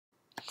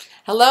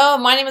Hello,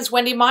 my name is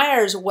Wendy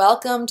Myers.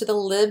 Welcome to the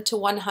Live to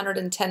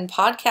 110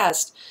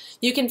 podcast.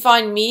 You can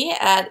find me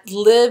at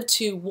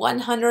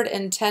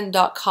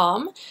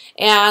liveto110.com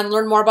and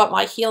learn more about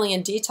my healing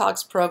and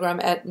detox program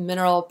at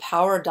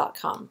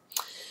mineralpower.com.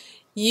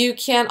 You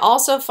can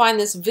also find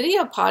this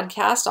video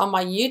podcast on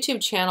my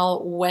YouTube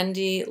channel,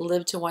 Wendy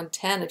Live to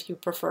 110, if you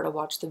prefer to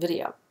watch the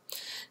video.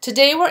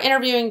 Today we're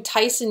interviewing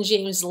Tyson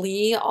James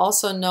Lee,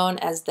 also known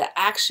as the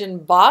Action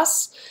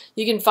Boss.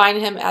 You can find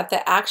him at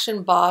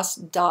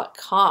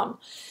theactionboss.com.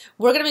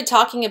 We're going to be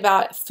talking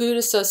about food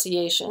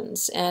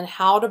associations and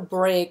how to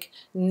break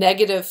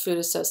negative food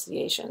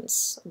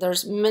associations.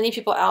 There's many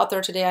people out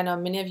there today, I know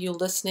many of you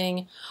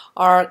listening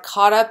are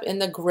caught up in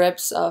the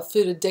grips of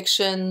food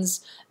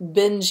addictions,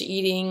 binge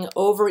eating,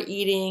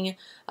 overeating,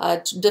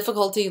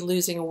 difficulty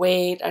losing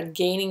weight,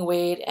 gaining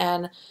weight,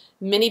 and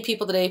many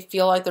people today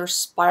feel like they're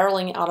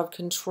spiraling out of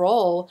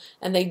control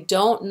and they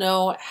don't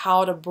know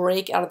how to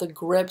break out of the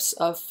grips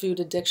of food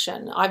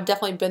addiction. I've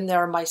definitely been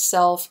there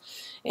myself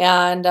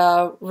and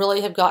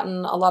really have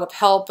gotten a lot of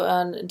help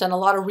and done a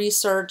lot of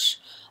research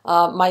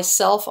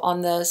myself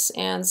on this.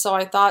 And so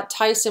I thought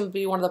Tyson would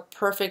be one of the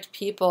perfect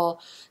people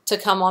to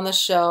come on the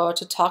show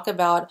to talk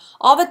about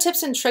all the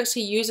tips and tricks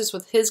he uses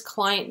with his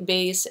client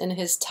base in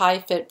his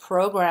Tyfit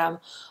program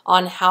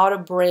on how to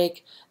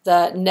break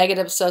the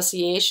negative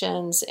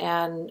associations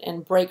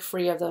and break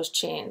free of those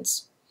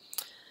chains.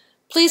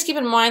 Please keep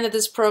in mind that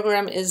this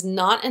program is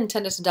not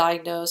intended to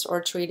diagnose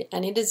or treat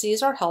any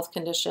disease or health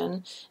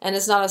condition and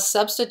is not a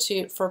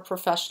substitute for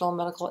professional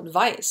medical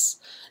advice.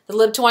 The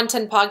Live to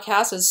 110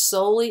 podcast is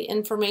solely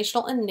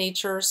informational in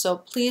nature, so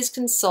please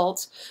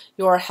consult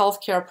your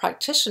healthcare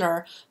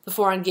practitioner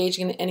before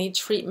engaging in any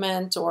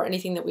treatment or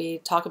anything that we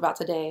talk about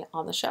today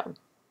on the show.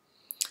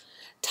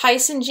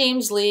 Tyson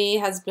James Lee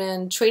has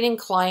been treating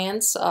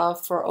clients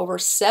for over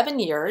 7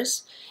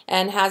 years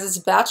and has his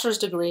bachelor's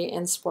degree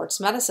in sports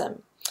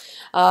medicine.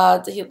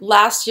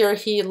 Last year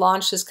he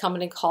launched his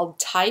company called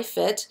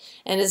Tyfit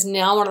and is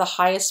now one of the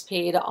highest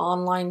paid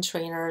online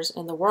trainers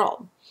in the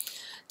world.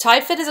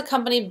 Tyfit is a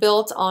company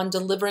built on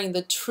delivering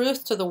the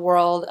truth to the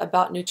world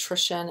about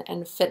nutrition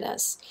and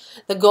fitness.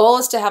 The goal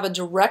is to have a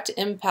direct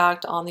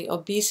impact on the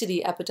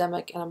obesity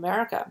epidemic in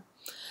America.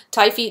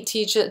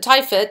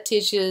 Tyfit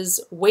teaches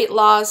weight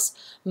loss,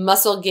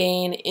 muscle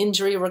gain,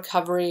 injury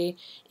recovery,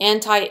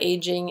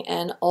 anti-aging,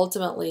 and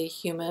ultimately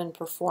human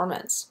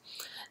performance.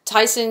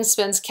 Tyson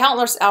spends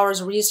countless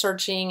hours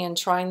researching and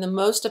trying the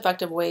most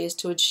effective ways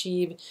to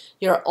achieve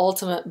your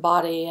ultimate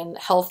body and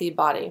healthy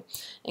body.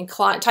 And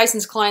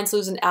Tyson's clients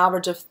lose an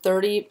average of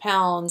 30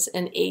 pounds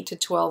in 8 to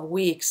 12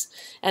 weeks,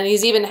 and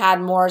he's even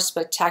had more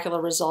spectacular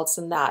results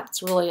than that.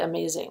 It's really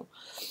amazing.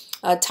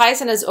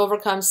 Tyson has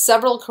overcome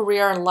several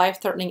career and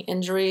life-threatening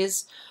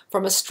injuries,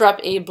 from a strep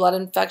A blood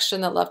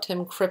infection that left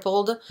him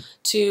crippled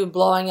to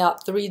blowing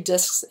out 3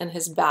 discs in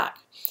his back.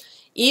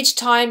 Each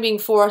time being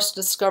forced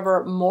to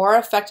discover more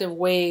effective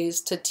ways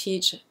to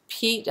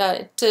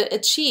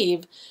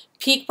achieve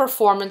peak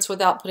performance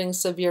without putting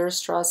severe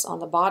stress on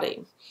the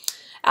body.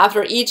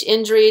 After each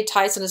injury,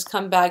 Tyson has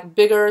come back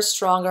bigger,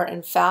 stronger,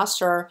 and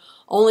faster,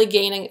 only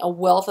gaining a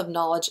wealth of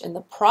knowledge in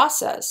the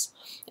process.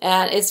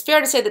 And it's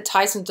fair to say that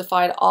Tyson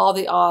defied all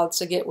the odds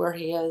to get where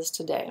he is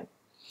today.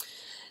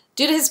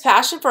 Due to his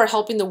passion for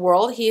helping the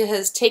world, he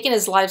has taken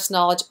his life's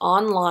knowledge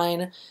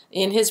online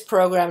in his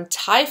program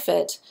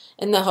Tyfit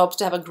in the hopes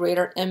to have a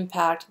greater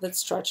impact that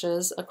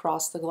stretches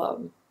across the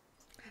globe.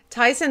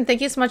 Tyson,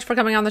 thank you so much for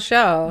coming on the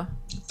show.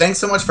 Thanks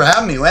so much for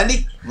having me,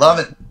 Wendy. Love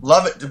it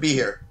to be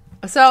here.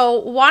 So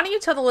why don't you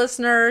tell the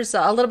listeners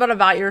a little bit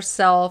about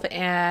yourself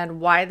and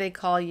why they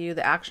call you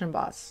the Action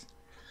Boss?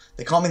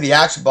 They call me the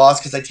Action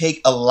Boss because I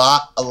take a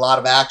lot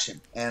of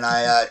action. And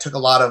I took a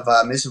lot of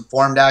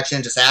misinformed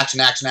action, just action.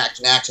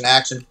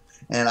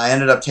 And I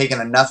ended up taking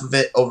enough of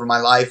it over my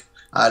life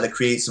to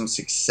create some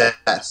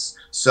success.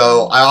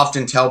 So I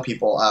often tell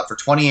people for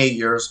 28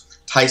 years,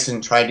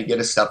 Tyson tried to get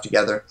his stuff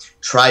together,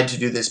 tried to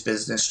do this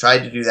business,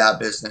 tried to do that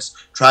business,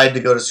 tried to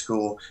go to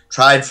school,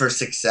 tried for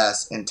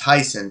success, and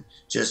Tyson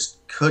just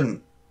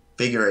couldn't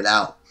figure it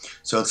out.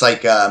 So it's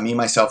like me,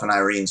 myself, and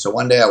Irene. So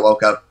one day I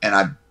woke up and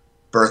I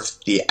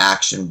birthed the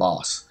Action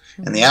Boss.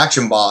 And the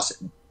Action Boss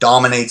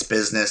dominates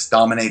business,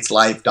 dominates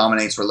life,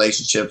 dominates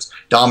relationships,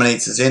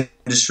 dominates his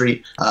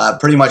industry,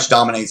 pretty much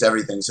dominates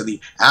everything. So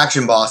the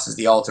Action Boss is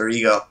the alter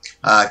ego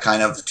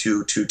kind of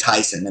to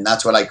Tyson, and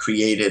that's what I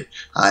created.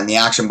 And the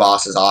Action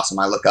Boss is awesome.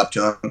 I look up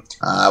to him.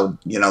 I would,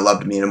 love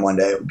to meet him one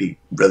day. It would be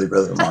really,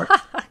 really remarkable.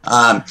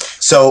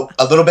 So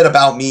a little bit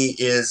about me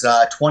is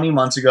 20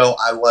 months ago,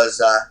 I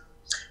was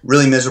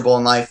really miserable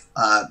in life.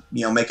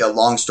 Make a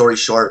long story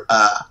short,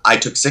 I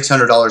took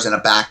 $600 in a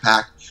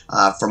backpack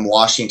from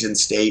Washington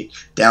State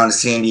down to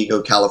San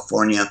Diego,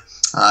 California.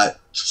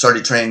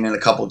 Started training in a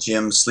couple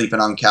gyms,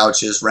 sleeping on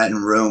couches,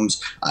 renting rooms,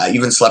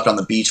 even slept on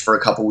the beach for a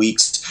couple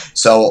weeks.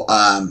 So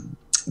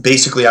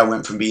basically I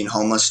went from being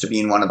homeless to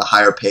being one of the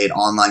higher paid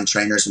online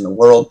trainers in the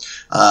world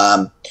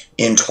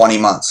in 20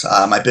 months.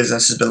 My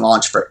business has been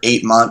launched for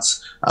 8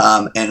 months,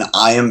 and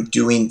I am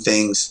doing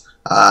things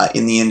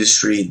in the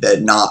industry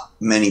that not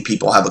many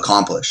people have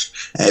accomplished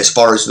as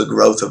far as the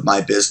growth of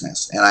my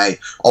business. And I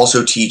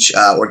also teach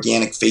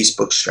organic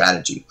Facebook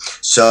strategy.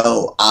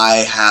 So I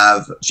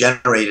have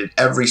generated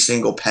every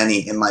single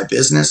penny in my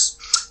business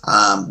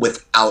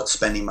without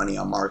spending money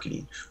on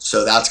marketing.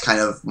 So that's kind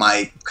of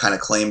my kind of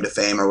claim to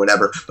fame or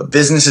whatever. But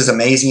business is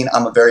amazing.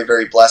 I'm a very,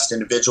 very blessed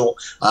individual.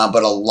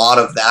 But a lot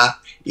of that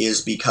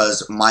is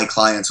because my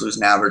clients lose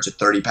an average of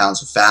 30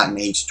 pounds of fat in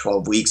 8 to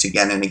 12 weeks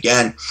again and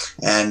again.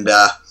 And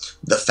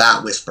the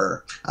fat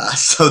whisperer.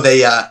 So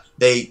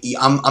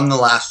I'm the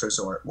last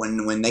resort.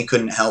 When they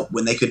couldn't help,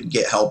 when they couldn't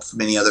get help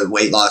from any other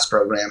weight loss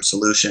program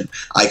solution,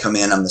 I come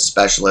in, I'm the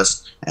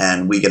specialist,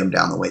 and we get them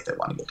down the weight they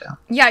want to get down.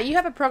 Yeah, you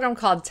have a program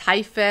called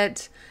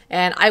Tyfit,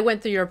 and I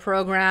went through your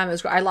program.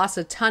 I lost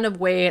a ton of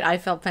weight. I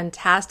felt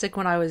fantastic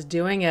when I was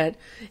doing it.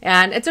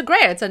 And it's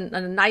a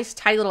nice,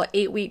 tight little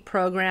 8-week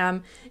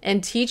program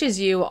and teaches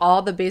you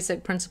all the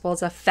basic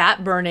principles of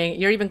fat burning.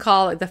 You're even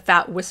called the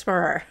fat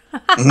whisperer.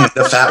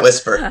 The fat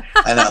whisperer.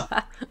 I know.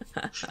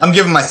 I'm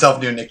giving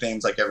myself new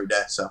nicknames like every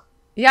day, so.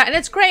 Yeah, and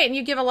it's great, and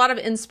you give a lot of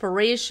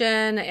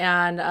inspiration,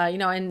 and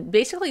and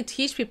basically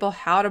teach people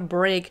how to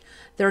break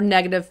their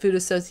negative food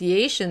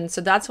associations.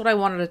 So that's what I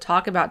wanted to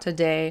talk about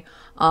today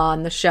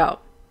on the show.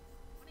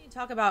 Why don't you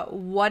talk about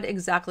what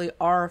exactly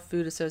are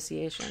food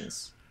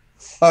associations?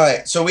 All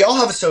right, so we all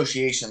have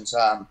associations,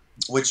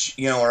 which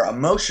are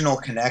emotional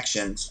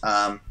connections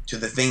to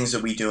the things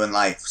that we do in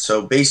life.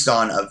 So based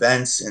on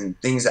events and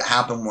things that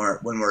happen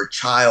when we're a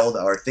child,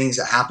 or things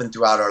that happen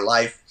throughout our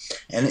life.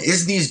 And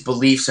as these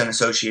beliefs and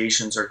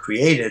associations are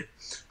created,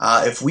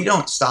 if we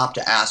don't stop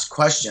to ask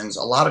questions,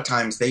 a lot of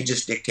times they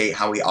just dictate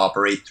how we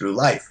operate through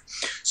life.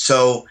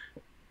 So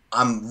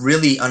I'm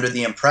really under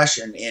the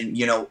impression, and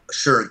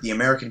sure, the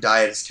American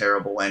diet is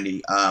terrible,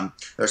 Wendy.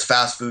 There's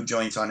fast food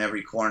joints on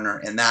every corner,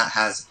 and that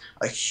has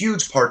a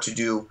huge part to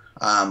do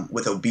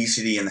with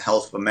obesity and the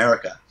health of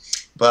America.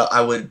 But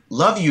I would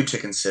love you to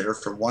consider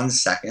for 1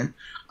 second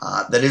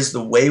that is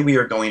the way we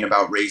are going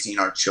about raising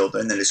our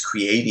children that is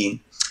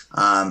creating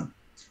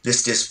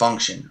this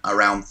dysfunction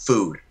around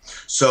food.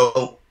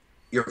 So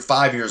you're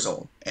 5 years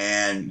old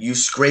and you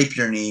scrape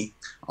your knee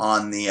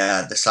on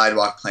the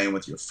sidewalk playing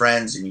with your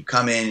friends, and you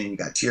come in and you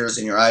got tears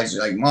in your eyes.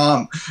 You're like,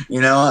 Mom,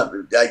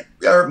 I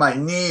hurt my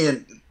knee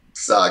and it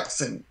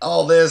sucks and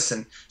all this.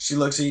 And she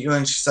looks at you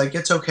and she's like,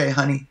 it's okay,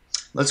 honey.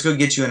 Let's go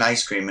get you an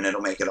ice cream and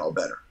it'll make it all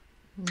better.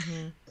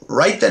 Mm-hmm.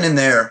 Right then and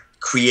there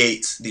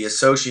creates the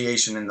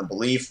association and the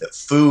belief that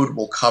food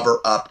will cover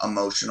up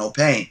emotional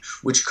pain,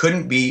 which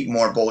couldn't be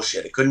more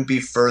bullshit. It couldn't be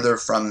further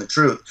from the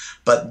truth.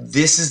 But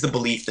this is the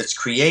belief that's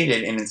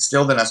created and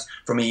instilled in us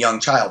from a young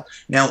child.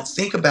 Now,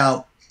 think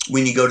about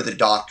when you go to the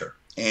doctor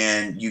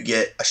and you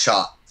get a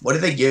shot. What do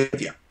they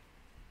give you?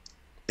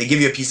 They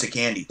give you a piece of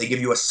candy. They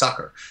give you a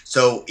sucker.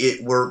 So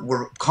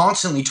we're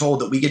constantly told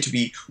that we get to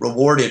be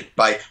rewarded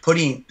by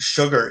putting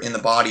sugar in the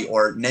body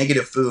or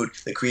negative food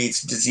that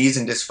creates disease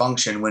and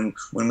dysfunction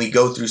when we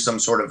go through some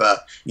sort of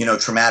a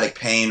traumatic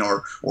pain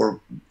or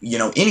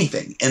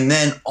anything. And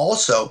then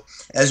also,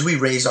 as we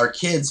raise our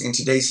kids in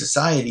today's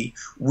society,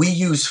 we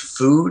use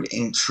food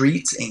and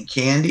treats and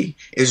candy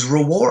as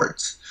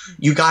rewards.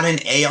 You got an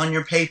A on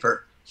your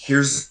paper.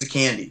 Here's the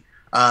candy.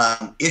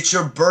 It's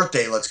your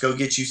birthday. Let's go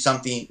get you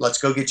something. Let's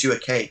go get you a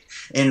cake.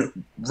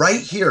 And right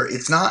here,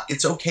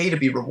 it's okay to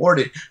be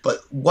rewarded.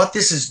 But what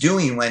this is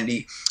doing,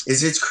 Wendy,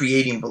 is it's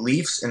creating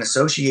beliefs and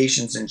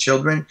associations in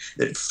children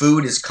that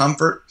food is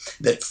comfort,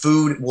 that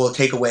food will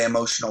take away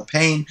emotional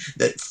pain,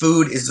 that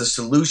food is the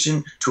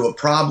solution to a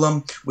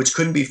problem, which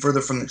couldn't be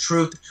further from the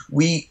truth.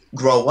 We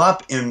grow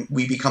up and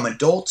we become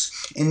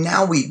adults, and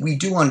now we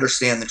do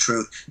understand the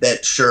truth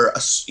that sure,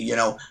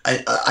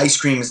 ice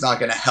cream is not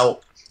going to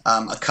help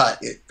a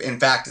cut. In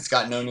fact, it's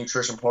got no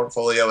nutrition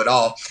portfolio at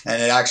all,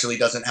 and it actually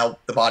doesn't help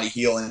the body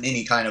heal in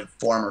any kind of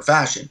form or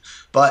fashion.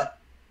 But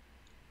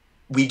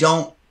we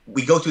go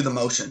through the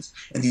motions,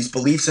 and these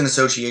beliefs and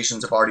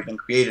associations have already been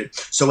created.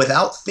 So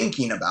without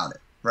thinking about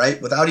it,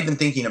 right? Without even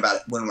thinking about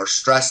it, when we're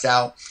stressed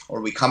out or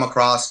we come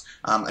across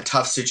a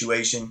tough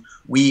situation,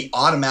 we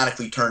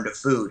automatically turn to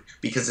food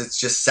because it's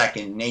just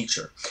second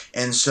nature.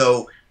 And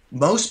so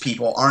most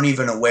people aren't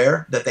even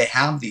aware that they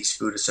have these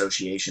food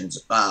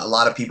associations. A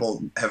lot of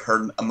people have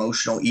heard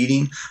emotional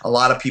eating. A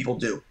lot of people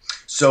do.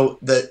 So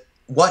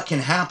what can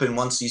happen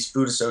once these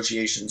food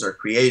associations are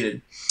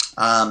created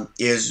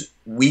is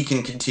we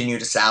can continue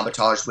to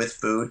sabotage with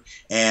food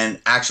and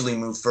actually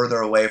move further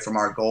away from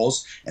our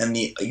goals. And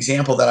the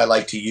example that I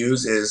like to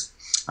use is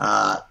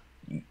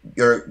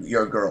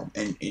you're a girl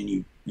and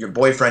your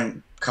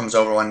boyfriend comes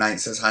over one night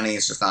and says, honey,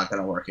 it's just not going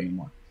to work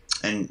anymore.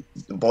 And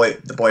the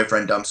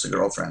boyfriend dumps the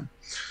girlfriend.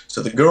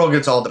 So the girl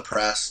gets all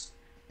depressed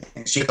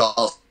and she gets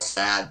all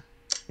sad,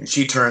 and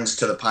she turns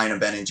to the pint of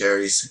Ben &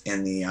 Jerry's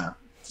in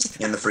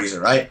the freezer,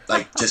 right?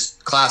 Like,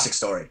 just classic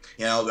story.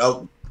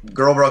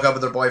 Girl broke up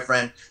with her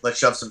boyfriend. Let's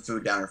shove some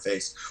food down her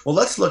face. Well,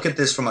 let's look at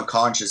this from a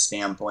conscious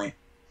standpoint.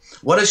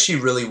 What does she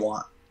really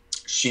want?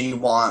 She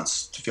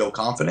wants to feel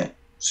confident.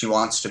 She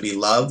wants to be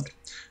loved.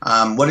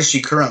 What is she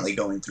currently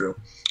going through?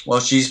 Well,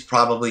 she's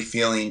probably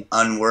feeling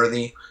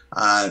unworthy.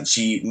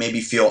 She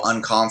maybe feel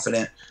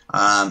unconfident,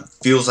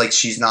 feels like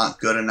she's not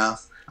good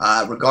enough.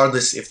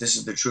 Regardless if this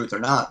is the truth or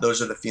not,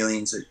 those are the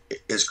feelings that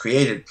is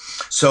created.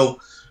 So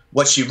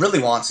what she really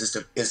wants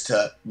is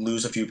to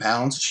lose a few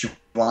pounds. She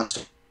wants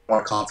to be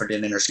more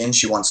confident in her skin.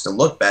 She wants to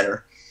look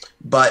better.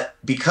 But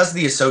because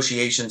the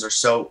associations are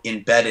so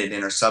embedded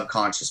in her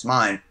subconscious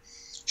mind,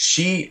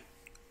 she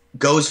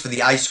goes for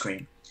the ice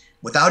cream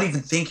without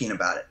even thinking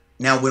about it.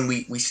 Now, when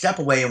we step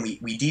away and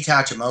we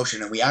detach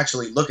emotion and we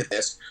actually look at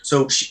this,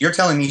 so you're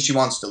telling me she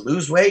wants to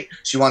lose weight,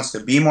 she wants to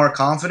be more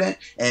confident,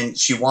 and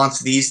she wants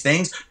these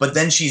things, but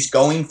then she's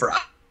going for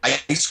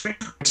ice cream,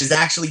 which is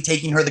actually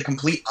taking her the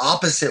complete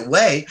opposite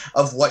way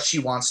of what she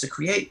wants to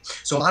create.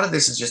 So a lot of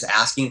this is just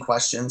asking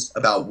questions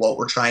about what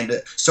we're trying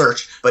to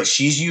search, but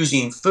she's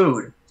using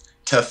food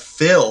to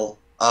fill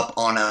up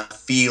on a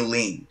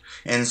feeling.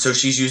 And so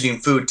she's using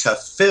food to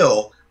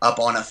fill up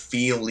on a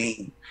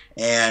feeling.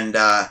 And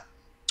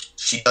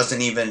she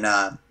doesn't even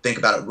think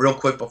about it. Real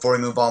quick before we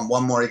move on,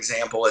 one more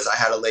example is I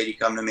had a lady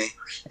come to me,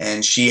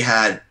 and she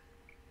had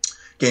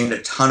gained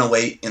a ton of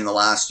weight in the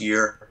last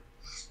year,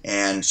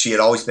 and she had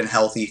always been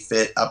healthy,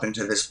 fit up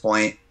until this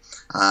point.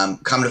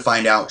 Come to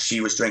find out, she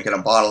was drinking a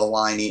bottle of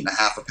wine, eating a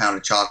half a pound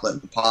of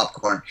chocolate and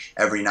popcorn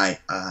every night.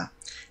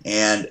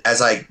 And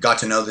as I got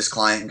to know this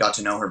client and got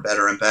to know her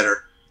better and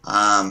better,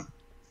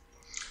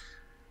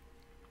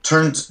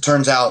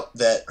 turns out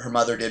that her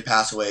mother did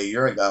pass away a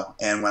year ago.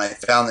 And when I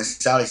found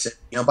this out, I said,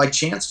 by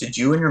chance, did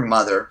you and your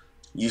mother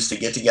used to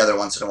get together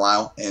once in a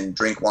while and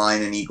drink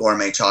wine and eat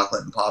gourmet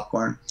chocolate and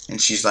popcorn?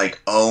 And she's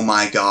like, oh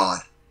my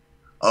God.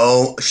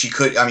 Oh, she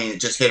could, it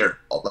just hit her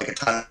like a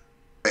ton of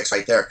bricks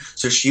right there.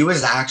 So she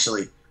was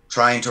actually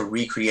trying to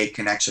recreate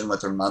connection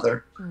with her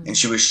mother, and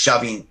she was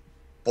shoving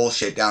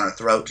bullshit down her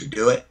throat to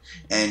do it,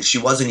 and she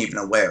wasn't even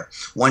aware.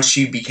 Once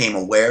she became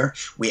aware,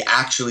 we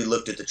actually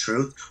looked at the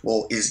truth.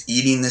 Well, is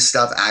eating this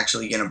stuff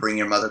actually going to bring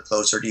your mother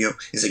closer to you?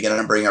 Is it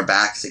going to bring her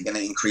back? Is it going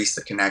to increase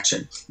the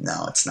connection?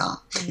 No, it's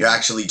not. You're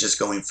actually just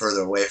going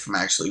further away from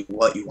actually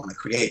what you want to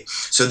create.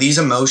 So these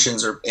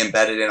emotions are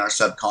embedded in our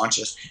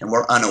subconscious, and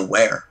we're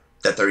unaware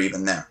that they're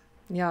even there.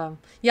 Yeah.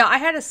 I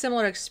had a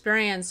similar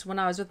experience when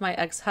I was with my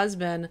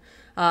ex-husband.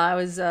 I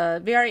was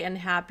very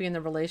unhappy in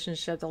the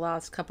relationship the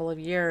last couple of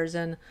years,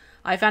 and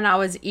I found I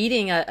was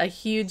eating a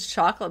huge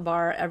chocolate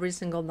bar every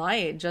single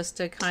night just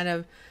to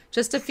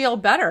feel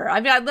better. I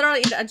literally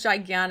ate a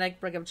gigantic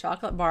brick of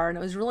chocolate bar, and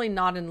it was really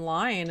not in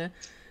line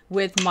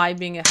with my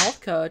being a health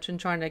coach and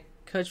trying to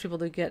coach people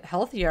to get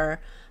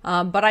healthier.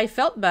 But I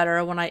felt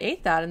better when I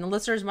ate that. And the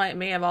listeners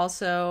may have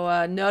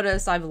also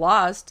noticed I've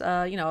lost,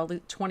 at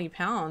least 20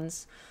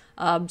 pounds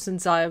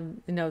since I've,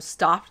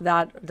 stopped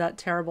that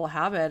terrible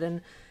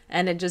habit.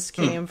 And it just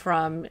came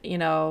from,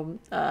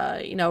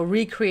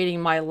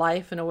 recreating my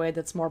life in a way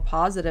that's more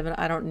positive. And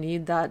I don't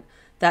need that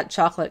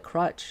chocolate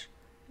crutch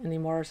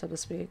anymore, so to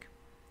speak.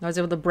 I was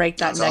able to break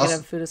that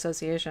negative food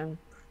association.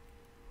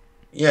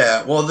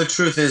 Yeah. Well, the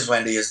truth is,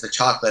 Wendy, is the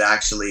chocolate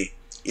actually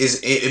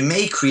it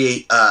may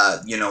create a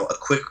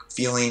quick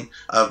feeling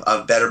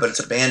of better, but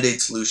it's a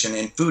band-aid solution,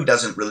 and food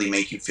doesn't really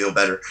make you feel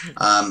better.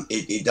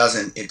 It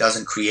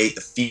doesn't create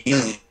the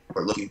feeling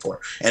we're looking for.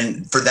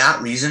 And for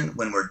that reason,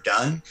 when we're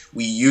done,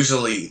 we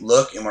usually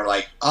look and we're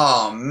like,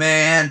 oh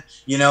man,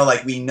 we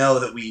know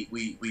that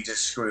we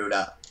just screwed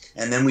up.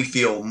 And then we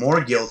feel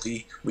more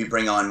guilty, we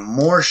bring on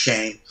more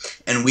shame,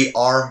 and we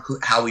are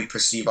how we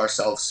perceive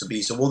ourselves to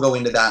be. So we'll go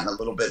into that in a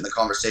little bit in the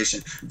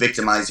conversation,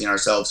 victimizing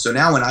ourselves. So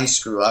now when I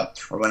screw up,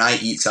 or when I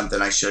eat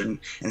something I shouldn't,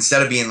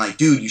 instead of being like,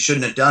 dude, you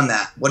shouldn't have done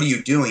that, what are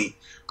you doing?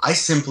 I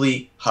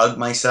simply hug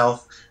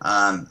myself,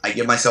 I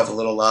give myself a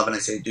little love, and I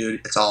say,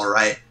 dude, it's all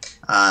right.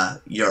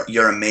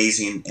 You're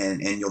amazing,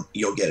 and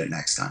you'll get it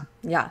next time.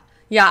 Yeah,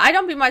 I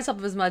don't beat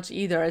myself as much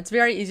either. It's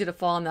very easy to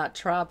fall in that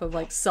trap of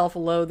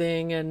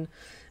self-loathing and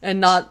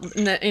not,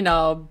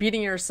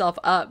 beating yourself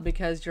up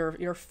because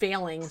you're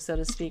failing, so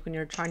to speak, when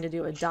you're trying to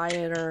do a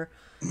diet or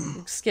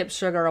skip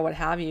sugar or what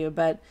have you.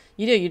 But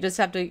you just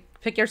have to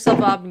pick yourself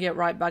up and get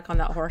right back on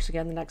that horse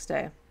again the next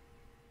day.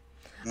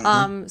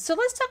 So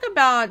let's talk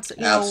about,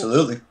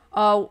 absolutely.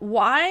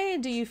 Why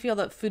do you feel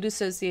that food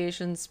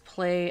associations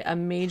play a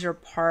major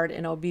part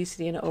in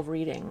obesity and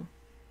overeating?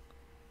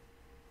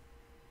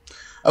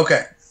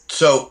 Okay,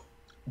 so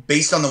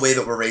based on the way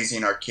that we're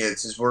raising our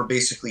kids, is we're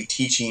basically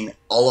teaching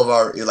all of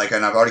our,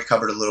 and I've already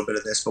covered a little bit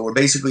of this, but we're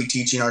basically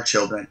teaching our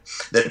children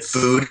that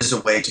food is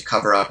a way to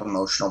cover up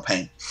emotional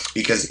pain.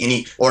 Because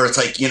it's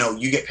like,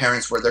 you get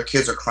parents where their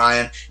kids are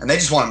crying and they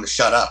just want them to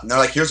shut up. And they're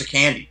like, here's a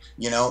candy,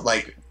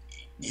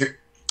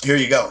 here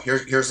you go,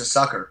 here's a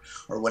sucker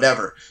or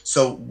whatever.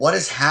 So what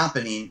is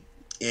happening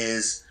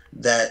is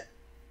that,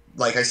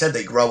 like I said,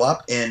 they grow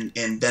up and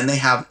then they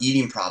have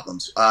eating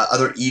problems.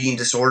 Other eating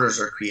disorders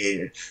are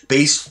created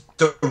based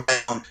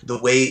around the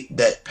way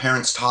that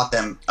parents taught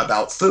them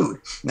about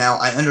food. Now,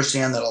 I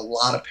understand that a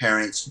lot of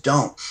parents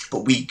don't,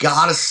 but we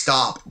gotta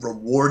stop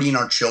rewarding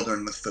our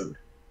children with food.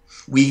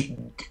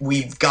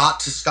 We've got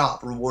to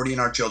stop rewarding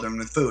our children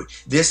with food.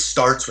 This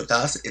starts with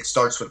us. It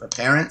starts with the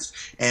parents,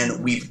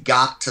 and we've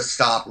got to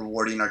stop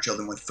rewarding our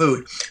children with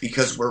food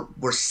because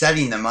we're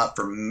setting them up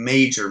for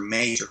major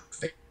failure.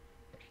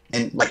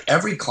 And like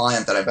every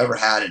client that I've ever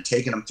had and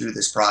taken them through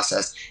this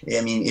process,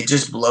 I mean, it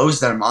just blows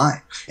their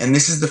mind. And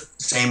this is the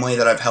same way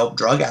that I've helped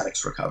drug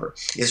addicts recover,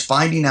 is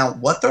finding out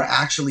what they're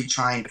actually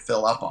trying to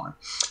fill up on.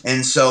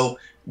 And so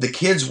the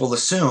kids will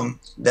assume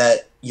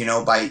that, you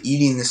know, by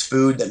eating this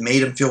food that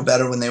made them feel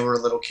better when they were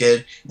a little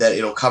kid, that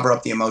it'll cover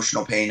up the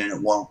emotional pain, and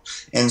it won't.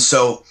 And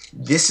so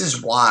this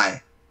is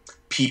why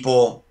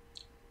people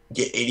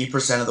get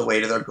 80% of the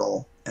way to their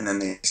goal and then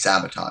they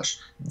sabotage.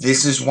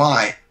 This is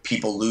why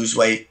people lose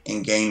weight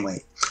and gain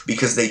weight,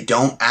 because they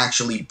don't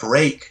actually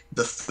break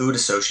the food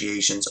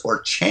associations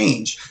or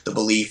change the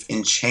belief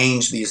and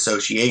change the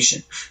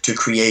association to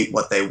create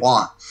what they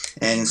want.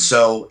 And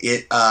so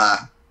it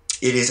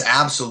is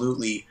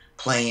absolutely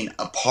playing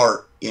a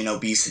part in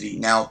obesity.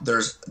 Now,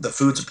 there's the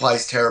food supply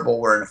is terrible.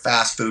 We're in a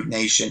fast food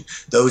nation.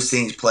 Those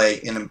things play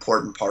an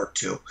important part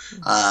too.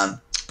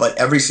 But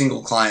every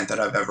single client that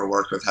I've ever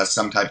worked with has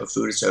some type of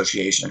food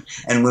association.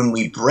 And when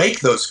we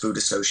break those food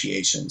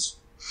associations,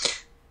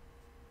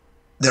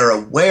 they're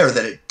aware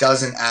that it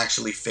doesn't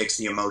actually fix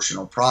the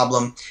emotional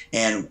problem.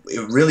 And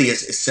it really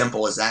is as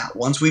simple as that.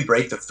 Once we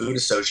break the food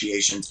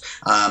associations,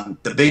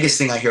 the biggest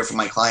thing I hear from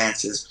my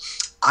clients is,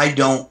 I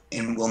don't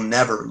and will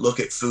never look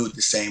at food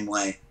the same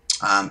way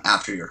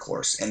after your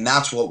course. And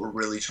that's what we're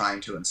really trying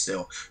to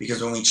instill.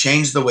 Because when we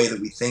change the way that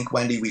we think,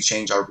 Wendy, we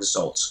change our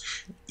results.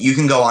 You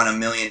can go on a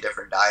million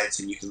different diets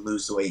and you can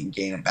lose the weight and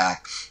gain it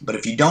back. But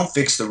if you don't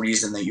fix the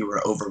reason that you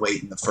were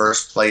overweight in the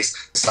first place,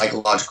 the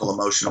psychological,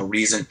 emotional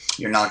reason,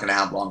 you're not going to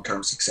have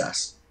long-term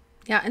success.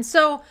 Yeah. And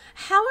so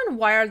how and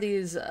why are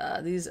these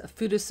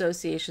food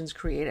associations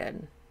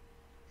created?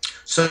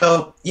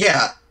 So,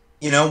 yeah.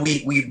 You know,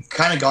 we've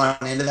kind of gone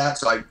into that,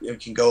 so I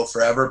can go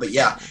forever. But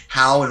yeah,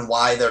 how and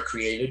why they're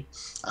created,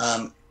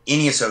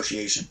 any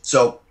association.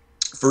 So,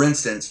 for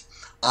instance,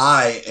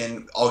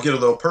 and I'll get a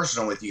little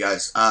personal with you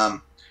guys.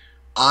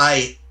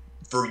 I,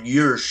 for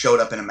years, showed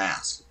up in a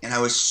mask. And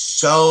I was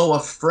so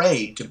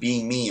afraid to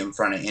be me in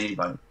front of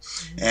anybody.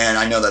 And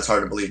I know that's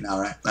hard to believe now,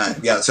 right?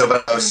 But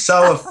I was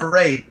so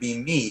afraid to be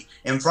me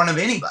in front of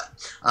anybody.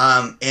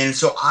 And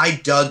so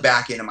I dug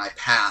back into my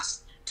past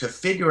to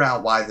figure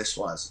out why this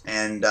was.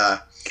 And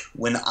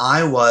when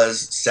I was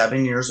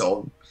 7 years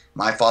old,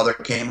 my father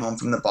came home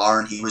from the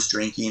bar and he was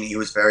drinking. He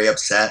was very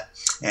upset,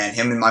 and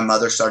him and my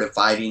mother started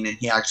fighting, and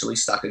he actually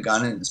stuck a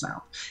gun in his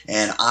mouth.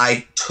 And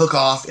I took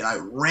off and I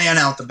ran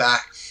out the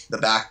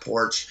back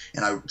porch,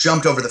 and I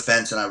jumped over the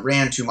fence and I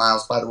ran 2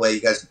 miles. By the way,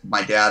 you guys,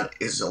 my dad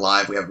is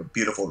alive. We have a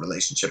beautiful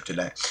relationship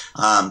today.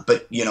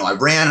 But you know, I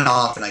ran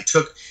off and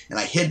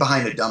I hid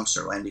behind a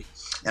dumpster, Wendy.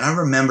 And I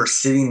remember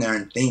sitting there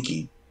and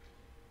thinking,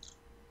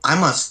 I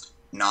must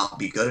not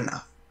be good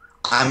enough.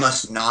 I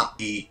must not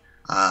be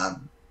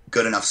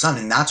good enough son.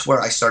 And that's where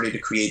I started to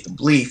create the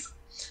belief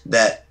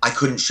that I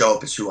couldn't show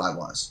up as who I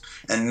was.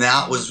 And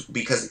that was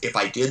because if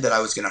I did that, I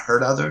was going to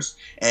hurt others.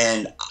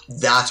 And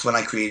that's when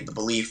I created the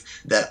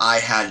belief that I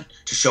had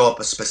to show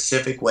up a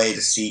specific way to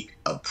seek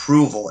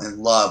approval and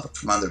love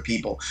from other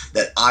people,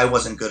 that I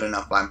wasn't good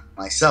enough by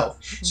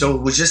myself. So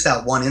it was just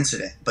that one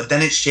incident. But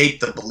then it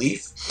shaped the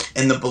belief,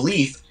 and the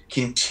belief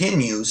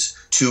continues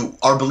to,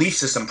 our belief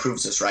system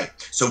proves us right.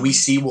 So we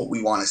see what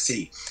we want to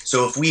see.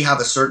 So if we have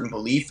a certain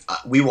belief,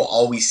 we will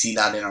always see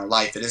that in our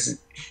life. It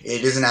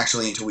isn't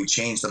actually until we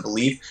change the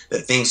belief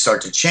that things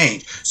start to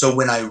change. So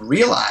when I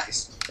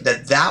realized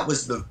that that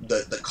was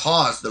the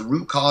cause, the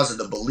root cause of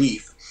the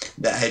belief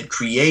that had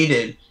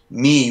created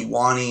me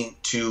wanting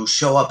to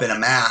show up in a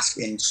mask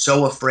and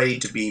so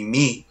afraid to be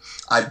me,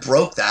 I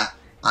broke that.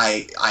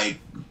 I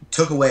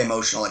took away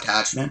emotional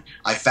attachment.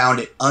 I found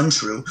it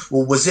untrue.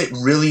 Well, was it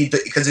really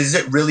because is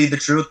it really the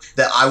truth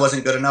that I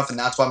wasn't good enough and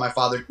that's why my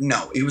father,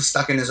 no, he was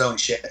stuck in his own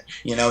shit.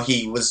 You know,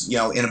 he was, you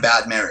know, in a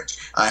bad marriage.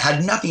 It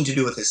had nothing to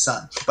do with his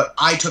son, but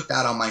I took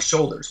that on my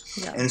shoulders.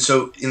 Yeah. And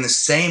so in the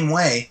same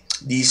way,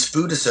 these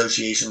food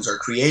associations are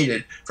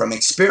created from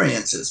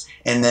experiences,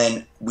 and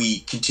then we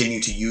continue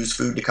to use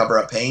food to cover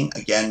up pain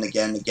again and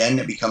again and again.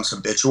 It becomes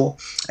habitual,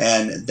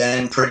 and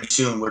then pretty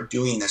soon we're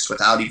doing this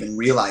without even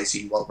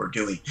realizing what we're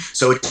doing.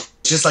 So it's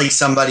just like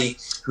somebody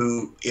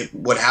who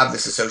would have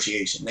this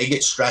association. They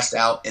get stressed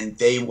out and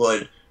they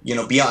would, you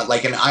know, be on,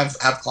 like, and I've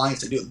clients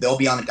that do, they'll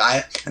be on a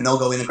diet and they'll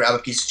go in and grab a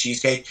piece of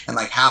cheesecake, and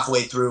like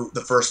halfway through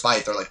the first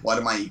bite, they're like, what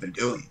am I even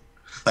doing?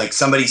 Like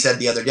somebody said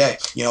the other day,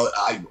 you know,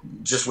 I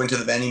just went to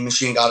the vending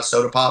machine, got a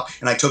soda pop,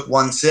 and I took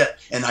one sip,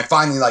 and I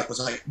finally was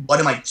like, what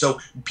am I? So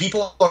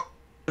people are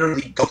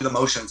literally go through the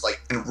motions like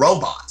in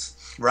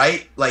robots,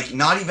 right? Like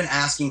not even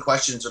asking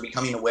questions or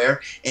becoming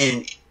aware,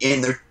 and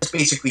they're just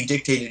basically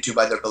dictated to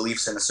by their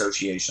beliefs and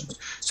associations.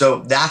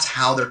 So that's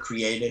how they're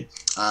created,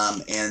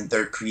 and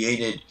they're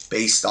created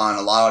based on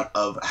a lot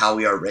of how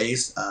we are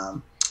raised.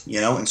 You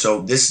know, and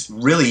so this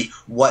really,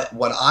 what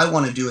I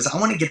want to do is I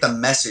want to get the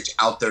message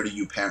out there to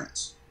you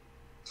parents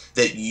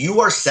that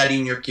you are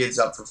setting your kids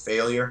up for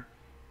failure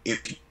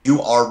if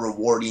you are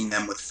rewarding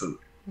them with food.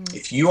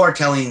 If you are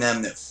telling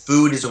them that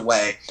food is a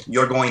way,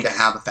 you're going to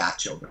have fat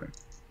children.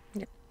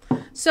 Yeah.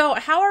 So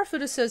how are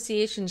food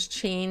associations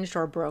changed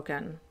or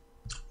broken?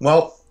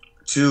 Well,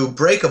 to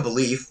break a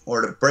belief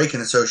or to break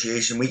an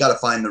association, we got to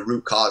find the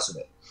root cause of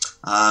it.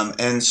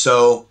 And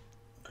so,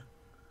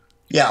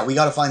 yeah, we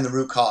got to find the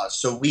root cause.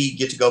 So we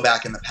get to go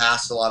back in the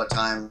past a lot of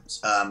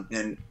times,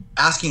 and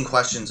asking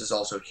questions is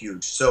also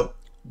huge. So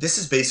this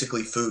is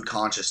basically food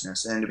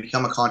consciousness, and to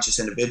become a conscious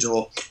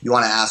individual, you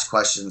want to ask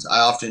questions. I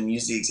often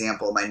use the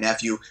example of my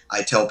nephew.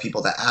 I tell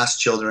people to ask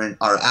children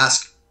or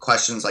ask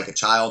questions like a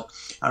child.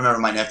 I remember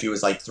my nephew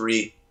was like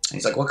 3, and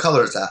he's like, "What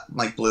color is that?" I'm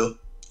like, "Blue."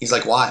 He's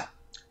like, "Why?"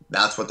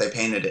 "That's what they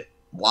painted it."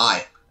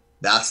 "Why?"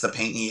 "That's the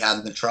paint he had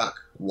in the truck."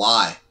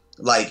 "Why?"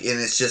 Like, and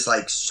it's just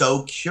like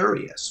so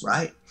curious,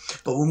 right?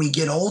 But when we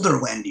get older,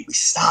 Wendy, we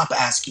stop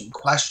asking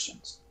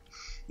questions,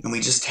 and we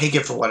just take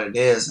it for what it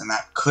is, and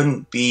that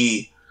couldn't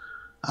be.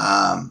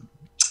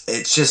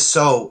 It's just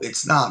so,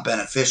 it's not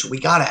beneficial. We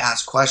got to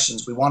ask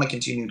questions. We want to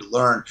continue to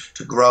learn,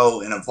 to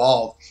grow and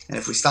evolve. And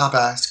if we stop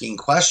asking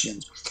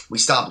questions, we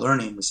stop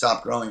learning, we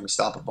stop growing, we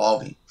stop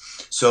evolving.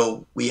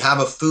 So we have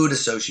a food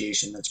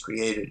association that's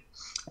created.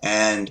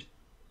 And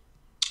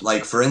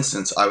like, for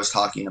instance, I was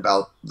talking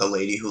about the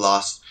lady who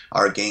lost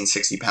or gained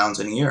 60 pounds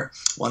in a year.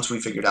 Once we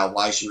figured out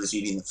why she was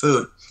eating the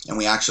food, and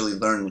we actually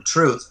learned the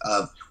truth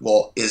of,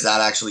 well, is that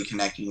actually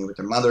connecting you with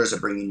your mother? Is it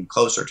bringing you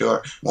closer to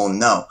her? Well,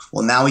 no.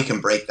 Well, now we can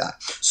break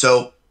that.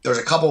 So there's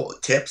a couple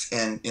tips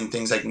and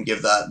things I can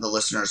give the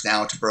listeners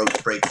now to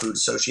break food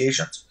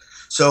associations.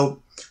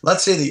 So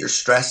let's say that you're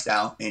stressed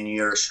out and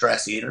you're a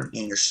stress eater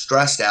and you're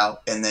stressed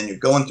out, and then you're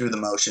going through the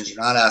motions.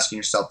 You're not asking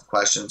yourself the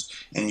questions,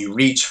 and you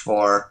reach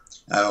for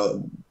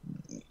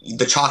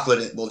the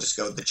chocolate. We'll just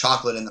go the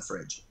chocolate in the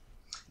fridge,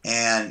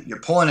 and you're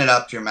pulling it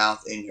up to your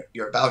mouth and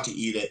you're about to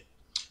eat it.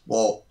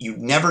 Well, you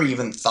never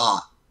even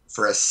thought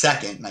for a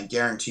second, and I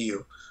guarantee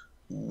you,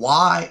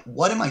 what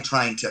am I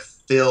trying to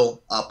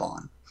fill up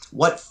on?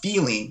 What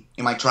feeling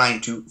am I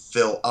trying to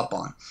fill up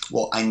on?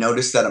 Well, I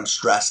noticed that I'm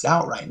stressed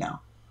out right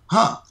now.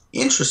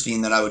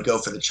 Interesting that I would go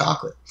for the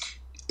chocolate.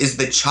 Is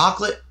the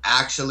chocolate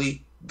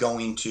actually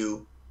going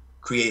to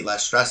create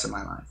less stress in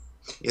my life?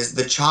 Is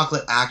the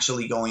chocolate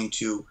actually going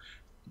to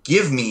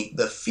give me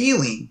the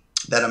feeling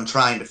that I'm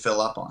trying to fill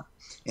up on?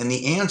 And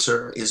the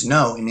answer is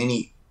no, and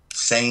any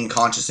sane,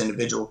 conscious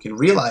individual can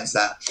realize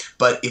that.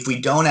 But if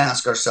we don't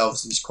ask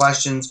ourselves these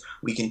questions,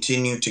 we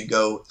continue to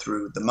go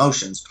through the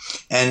motions.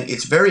 And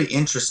it's very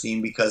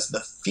interesting because the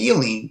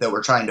feeling that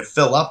we're trying to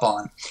fill up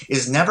on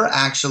is never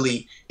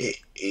actually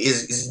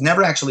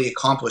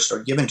accomplished or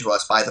given to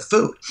us by the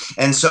food.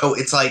 And so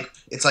it's like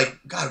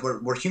God,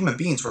 we're human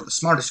beings, we're the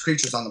smartest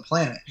creatures on the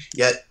planet,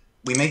 yet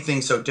we make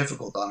things so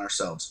difficult on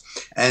ourselves.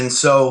 And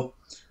so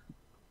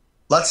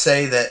let's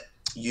say that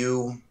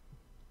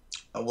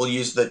we'll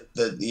use the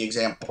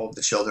example of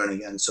the children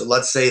again. So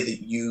let's say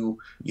that you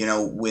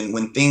know,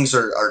 when things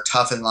are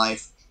tough in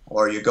life,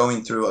 or you're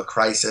going through a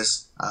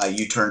crisis,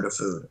 you turn to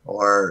food,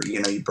 or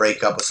you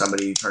break up with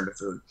somebody, you turn to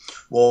food.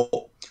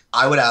 Well,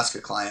 I would ask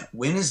a client,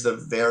 when is the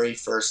very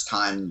first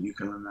time that you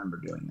can remember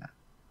doing that?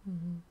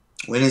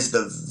 Mm-hmm. When is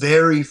the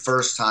very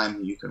first time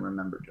that you can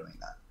remember doing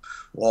that?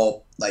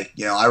 Well,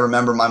 I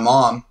remember my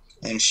mom,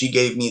 and she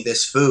gave me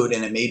this food,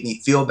 and it made me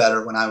feel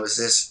better when I was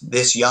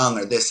this young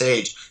or this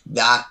age.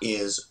 That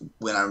is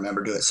when I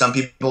remember doing it. Some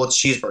people it's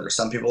cheeseburger,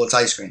 some people it's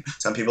ice cream,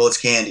 some people it's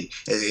candy.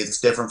 It's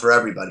different for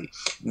everybody.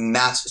 And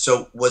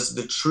so was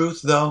the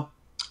truth, though,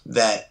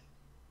 that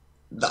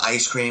the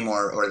ice cream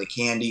or the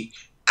candy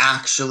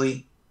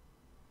actually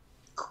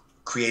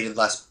created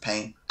less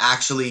pain,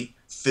 actually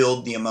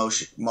filled the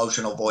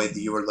emotional void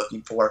that you were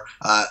looking for,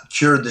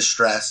 cured the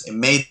stress,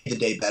 and made the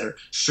day better?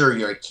 Sure,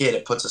 you're a kid,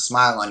 it puts a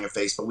smile on your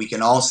face, but we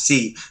can all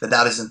see that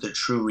that isn't the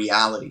true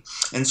reality.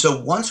 And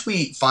so once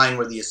we find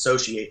where the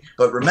associate,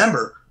 but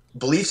remember,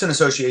 beliefs and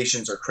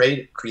associations are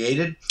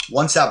created.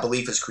 Once that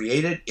belief is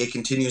created, it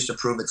continues to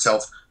prove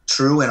itself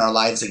true in our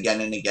lives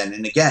again and again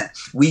and again.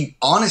 We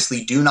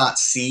honestly do not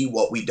see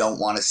what we don't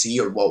want to see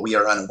or what we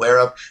are unaware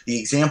of. The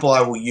example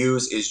I will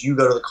use is you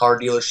go to the car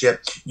dealership,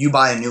 you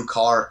buy a new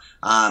car,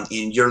 and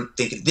you're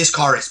thinking, this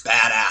car is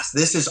badass.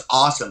 This is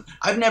awesome.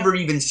 I've never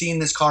even seen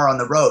this car on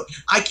the road.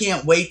 I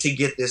can't wait to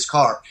get this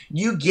car.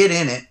 You get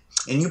in it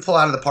and you pull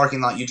out of the parking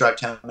lot, you drive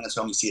 10 minutes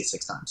home, you see it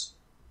 6 times.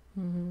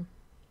 Mm-hmm.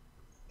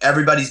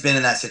 Everybody's been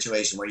in that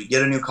situation where you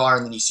get a new car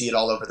and then you see it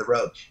all over the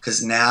road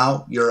because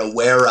now you're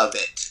aware of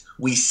it.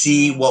 We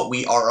see what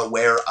we are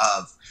aware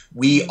of.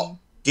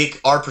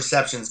 Our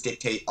perceptions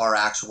dictate our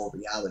actual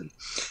reality.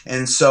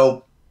 And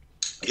so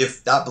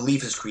if that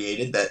belief is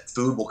created that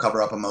food will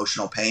cover up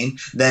emotional pain,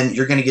 then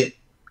you're going to get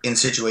in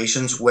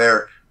situations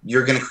where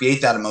you're going to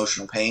create that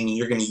emotional pain and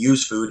you're going to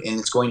use food and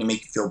it's going to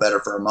make you feel better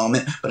for a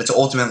moment, but it's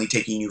ultimately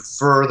taking you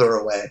further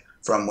away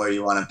from where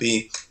you want to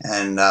be.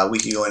 And we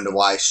can go into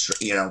why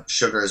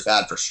sugar is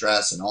bad for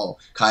stress and all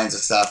kinds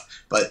of stuff.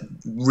 But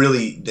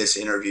really, this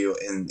interview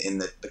and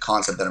the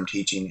concept that I'm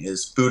teaching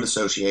is food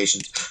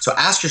associations. So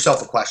ask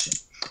yourself a question,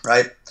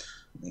 right?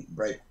 Let me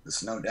write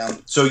this note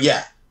down. So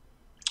yeah,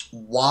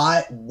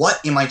 what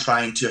am I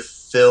trying to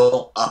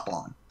fill up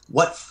on?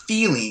 What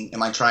feeling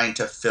am I trying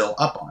to fill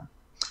up on?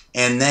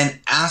 And then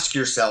ask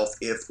yourself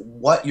if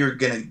what you're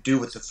going to do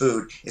with the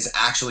food is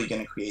actually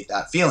going to create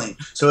that feeling.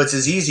 So it's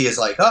as easy as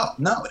like, oh,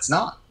 no, it's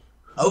not.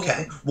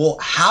 Okay, well,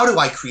 how do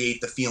I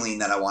create the feeling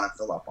that I want to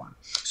fill up on?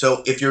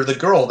 So if you're the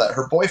girl that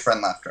her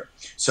boyfriend left her,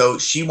 so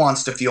she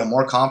wants to feel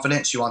more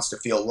confident, she wants to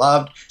feel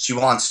loved, she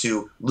wants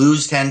to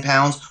lose 10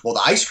 pounds, well,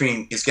 the ice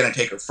cream is going to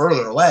take her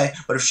further away.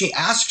 But if she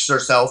asks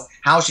herself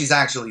how she's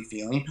actually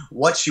feeling,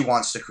 what she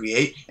wants to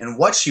create, and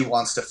what she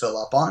wants to fill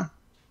up on,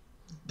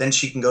 then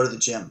she can go to the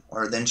gym,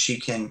 or then she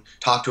can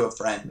talk to a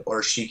friend,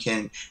 or she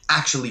can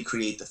actually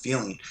create the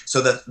feeling.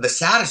 So the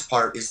saddest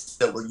part is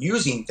that we're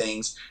using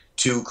things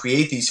to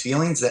create these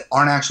feelings that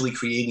aren't actually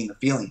creating the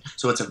feeling.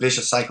 So it's a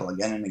vicious cycle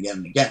again and again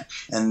and again.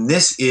 And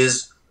this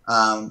is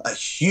a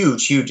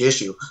huge, huge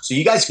issue. So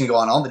you guys can go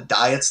on all the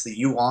diets that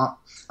you want.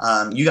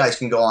 You guys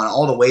can go on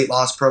all the weight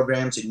loss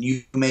programs, and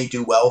you may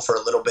do well for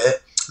a little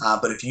bit.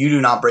 But if you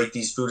do not break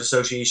these food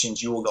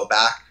associations, you will go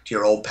back to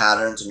your old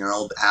patterns and your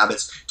old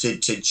habits. To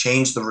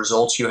change the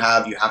results you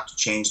have to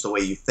change the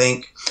way you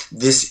think.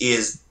 This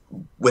is,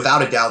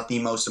 without a doubt, the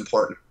most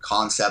important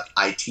concept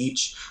I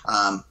teach,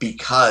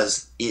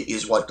 because it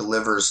is what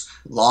delivers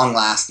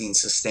long-lasting,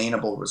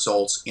 sustainable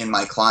results in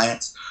my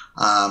clients.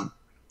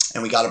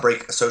 And we got to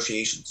break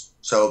associations.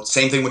 So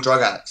same thing with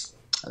drug addicts.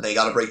 They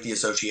got to break the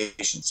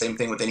association. Same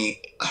thing with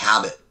any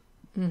habit.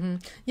 Mm-hmm.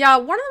 Yeah,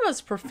 one of the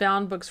most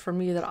profound books for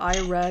me that I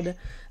read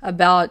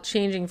about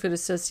changing food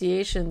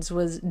associations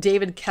was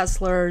David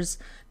Kessler's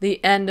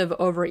The End of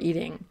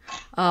Overeating.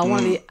 One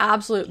of the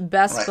absolute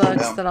best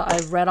books that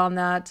I've read on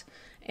that.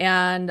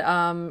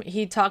 And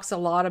he talks a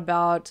lot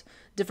about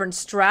different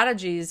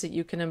strategies that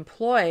you can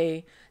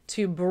employ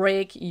to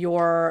break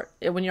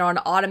when you're on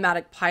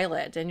automatic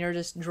pilot and you're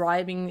just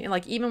driving,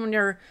 like even when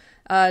you're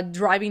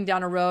driving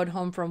down a road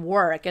home from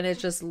work and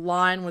it's just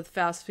lined with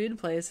fast food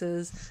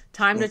places,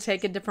 time to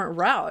take a different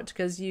route,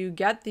 because you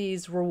get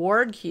these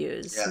reward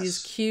cues,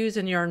 these cues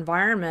in your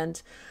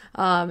environment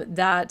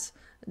that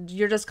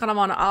you're just kind of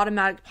on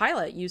automatic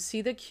pilot. You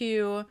see the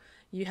cue,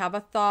 you have a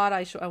thought,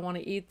 I want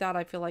to eat that,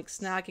 I feel like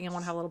snacking, I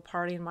want to have a little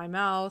party in my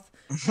mouth,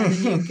 and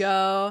then you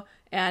go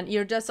and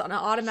you're just on an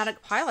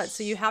automatic pilot.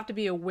 So you have to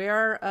be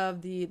aware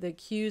of the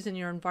cues in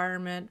your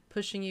environment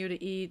pushing you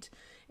to eat.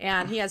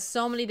 And he has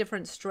so many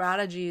different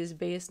strategies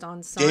based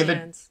on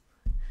science.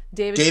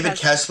 David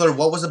Kessler,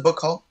 what was the book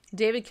called?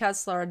 David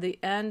Kessler, The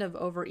End of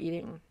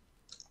Overeating.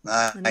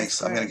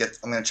 Nice. I'm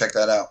gonna check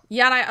that out.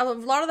 Yeah, and a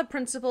lot of the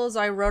principles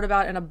I wrote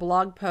about in a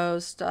blog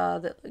post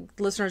that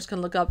listeners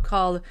can look up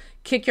called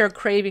 "Kick Your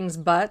Cravings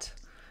Butt."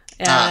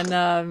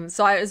 And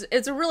so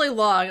it's really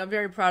long. I'm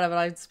very proud of it.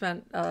 I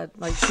spent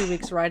like 2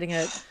 weeks writing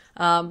it.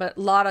 But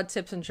a lot of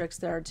tips and tricks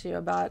there too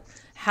about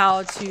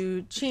how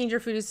to change your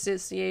food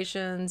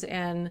associations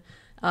and,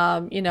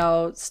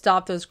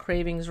 stop those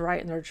cravings right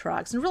in their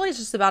tracks. And really it's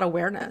just about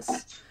awareness,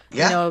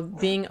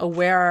 being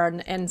aware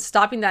and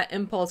stopping that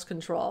impulse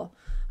control.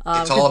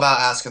 It's all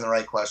about asking the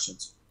right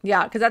questions.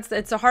 Yeah, because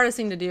it's the hardest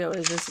thing to do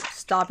is just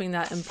stopping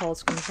that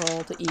impulse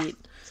control to eat.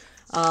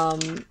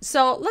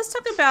 So let's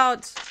talk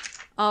about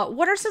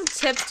what are some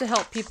tips to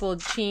help people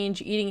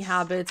change eating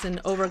habits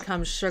and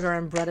overcome sugar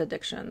and bread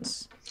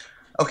addictions?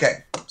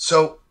 Okay,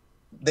 so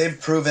they've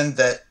proven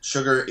that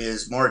sugar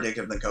is more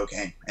addictive than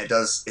cocaine. It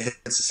hits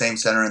the same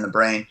center in the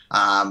brain.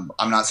 I'm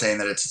not saying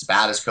that it's as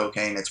bad as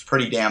cocaine. It's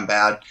pretty damn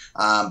bad.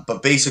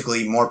 But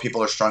basically, more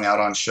people are strung out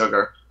on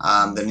sugar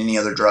than any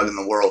other drug in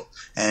the world.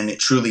 And it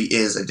truly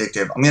is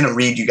addictive. I'm going to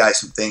read you guys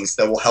some things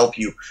that will help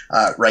you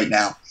right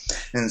now.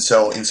 And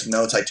so in some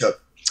notes I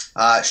took,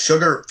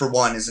 sugar, for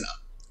one, is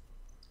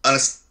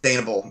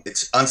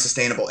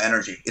unsustainable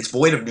energy. It's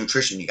void of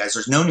nutrition, you guys.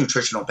 There's no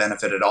nutritional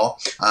benefit at all.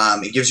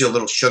 It gives you a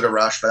little sugar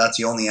rush, but that's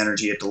the only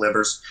energy it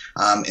delivers.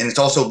 And it's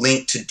also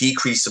linked to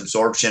decreased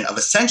absorption of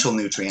essential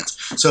nutrients.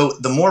 So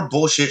the more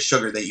bullshit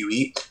sugar that you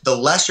eat, the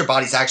less your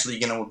body's actually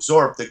going to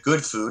absorb the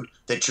good food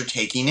that you're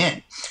taking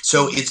in.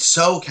 So it's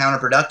so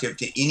counterproductive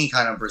to any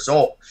kind of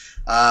result.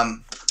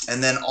 And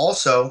then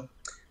also,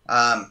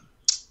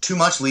 too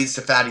much leads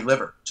to fatty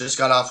liver. Just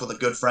got off with a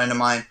good friend of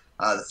mine,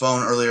 the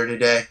phone earlier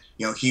today.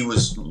 He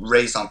was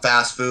raised on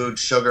fast food,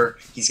 sugar.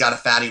 He's got a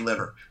fatty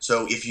liver.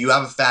 So if you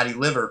have a fatty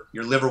liver,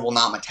 your liver will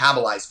not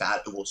metabolize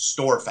fat. It will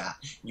store fat.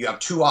 You have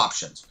two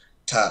options: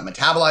 to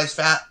metabolize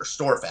fat or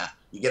store fat.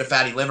 You get a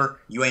fatty liver,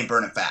 you ain't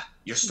burning fat.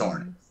 You're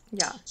storing it.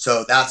 Yeah.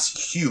 So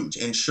that's huge.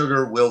 And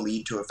sugar will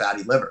lead to a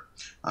fatty liver.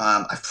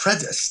 I've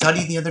read a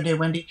study the other day,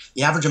 Wendy.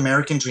 The average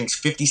American drinks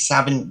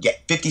 57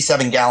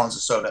 gallons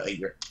of soda a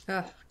year.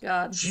 Oh,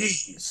 God.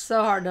 Jeez. It's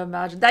so hard to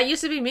imagine. That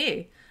used to be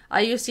me. I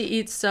used to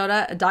eat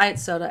diet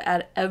soda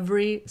at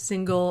every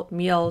single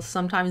meal,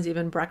 sometimes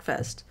even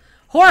breakfast.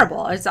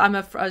 Horrible. I'm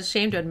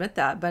ashamed to admit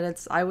that,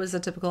 but I was a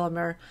typical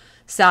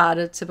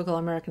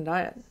American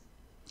diet.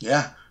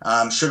 Yeah.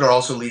 Sugar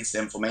also leads to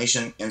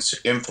inflammation, and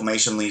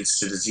inflammation leads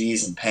to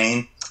disease and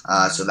pain.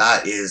 So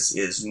that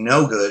is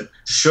no good.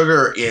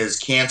 Sugar is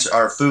cancer,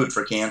 or food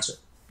for cancer.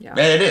 Yeah. And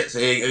it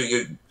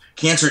is.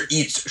 Cancer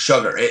eats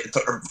sugar. It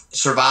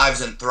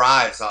survives and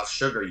thrives off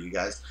sugar, you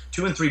guys.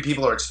 2 in 3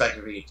 people are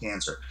expected to get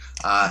cancer.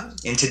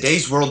 In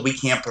today's world, we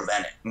can't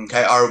prevent it,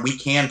 okay? Or we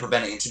can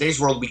prevent it. In today's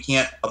world, we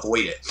can't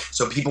avoid it.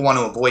 So people want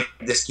to avoid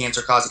this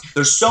cancer causing.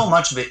 There's so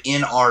much of it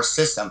in our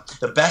system.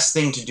 The best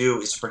thing to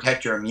do is to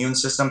protect your immune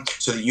system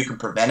so that you can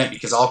prevent it,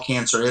 because all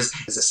cancer is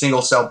a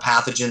single-cell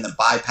pathogen that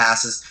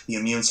bypasses the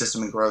immune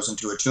system and grows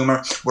into a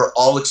tumor. We're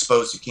all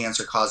exposed to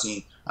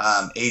cancer-causing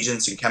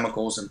agents and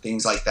chemicals and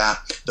things like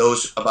that.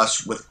 Those of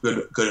us with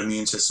good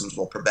immune systems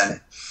will prevent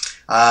it.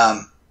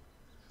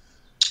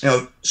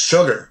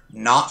 Sugar,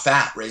 not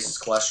fat, raises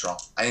cholesterol.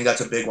 I think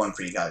that's a big one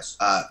for you guys.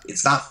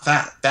 It's not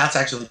fat. Fat's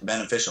actually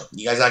beneficial.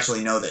 You guys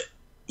actually know that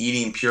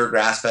eating pure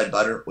grass-fed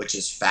butter, which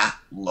is fat,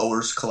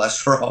 lowers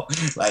cholesterol.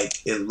 Like,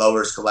 it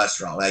lowers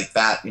cholesterol. Like,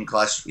 fat and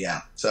cholesterol,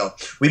 yeah. So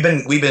we've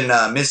been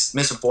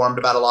misinformed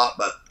about a lot,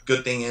 but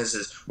good thing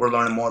is we're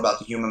learning more about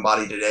the human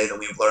body today than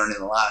we've learned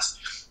in the last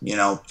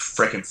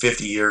frickin'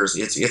 50 years.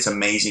 It's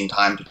amazing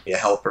time to be a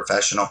health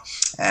professional,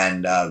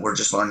 and we're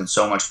just learning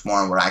so much more,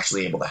 and we're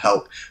actually able to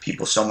help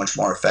people so much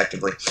more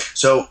effectively.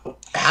 So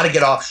how to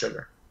get off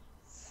sugar.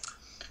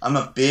 I'm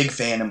a big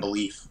fan and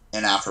belief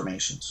in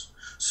affirmations.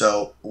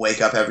 So wake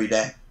up every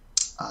day.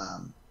 I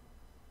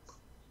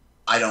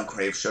don't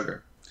crave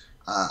sugar.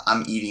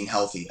 I'm eating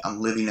healthy.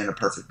 I'm living in a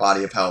perfect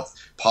body of health.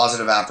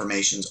 Positive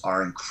affirmations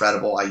are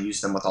incredible. I use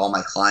them with all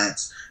my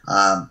clients.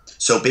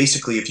 So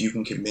basically, if you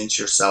can convince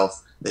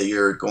yourself that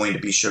you're going to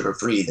be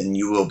sugar-free, then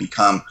you will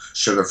become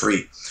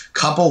sugar-free.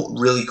 Couple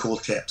really cool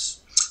tips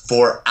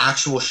for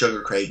actual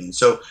sugar cravings.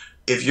 So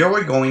if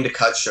you're going to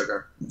cut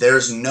sugar,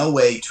 there's no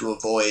way to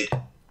avoid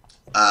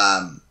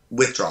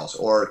withdrawals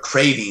or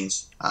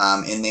cravings,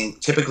 and they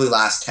typically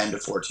last 10 to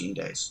 14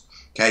 days.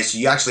 Okay, so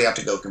you actually have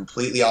to go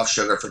completely off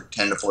sugar for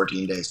 10 to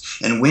 14 days.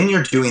 And when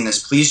you're doing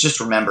this, please just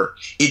remember,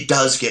 it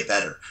does get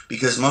better,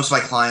 because most of my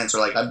clients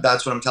are like,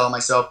 that's what I'm telling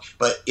myself.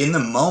 But in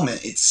the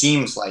moment, it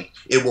seems like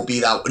it will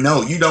be that.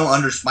 No, you don't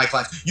understand. My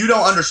clients, you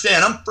don't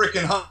understand. I'm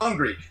freaking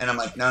hungry. And I'm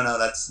like, no,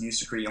 that's you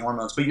secreting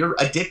hormones. But you're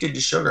addicted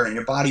to sugar, and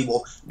your body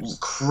will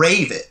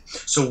crave it.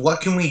 So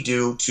what can we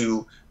do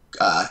to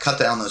cut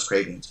down those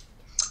cravings?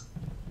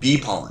 Bee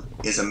pollen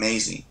is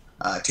amazing.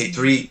 Take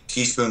 3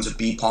 teaspoons of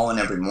bee pollen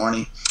every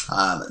morning.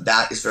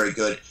 That is very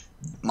good.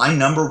 My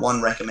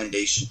 #1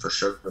 recommendation for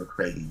sugar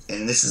craving,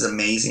 and this is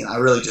amazing, I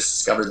really just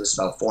discovered this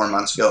about 4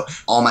 months ago.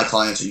 All my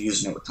clients are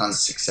using it with tons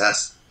of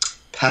success.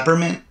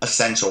 Peppermint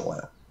essential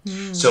oil.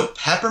 So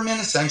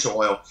peppermint essential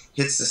oil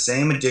hits the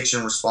same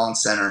addiction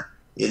response center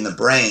in the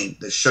brain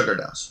that sugar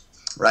does,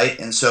 right?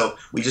 And so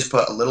we just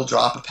put a little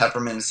drop of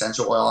peppermint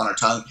essential oil on our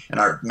tongue, and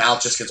our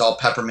mouth just gets all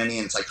pepperminty,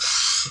 and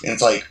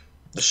it's like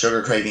the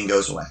sugar craving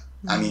goes away.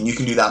 I mean, you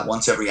can do that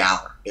once every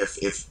hour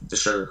if the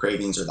sugar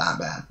cravings are that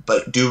bad.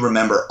 But do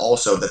remember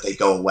also that they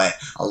go away.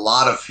 A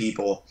lot of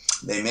people,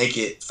 they make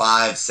it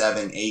 5,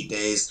 7, 8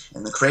 days,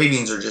 and the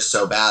cravings are just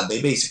so bad,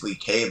 they basically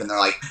cave, and they're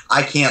like,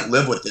 I can't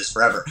live with this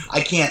forever. I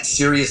can't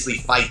seriously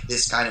fight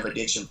this kind of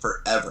addiction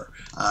forever.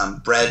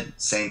 Bread,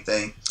 same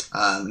thing.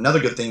 Another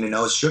good thing to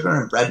know is sugar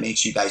and bread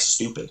makes you guys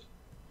stupid.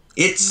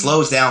 It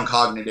slows down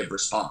cognitive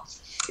response.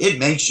 It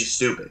makes you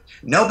stupid.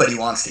 Nobody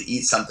wants to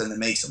eat something that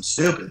makes them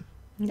stupid.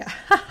 Yeah.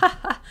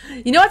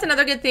 You know what's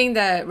another good thing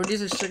that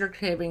reduces sugar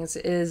cravings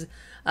is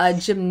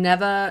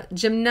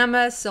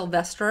Gymnema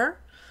sylvestre.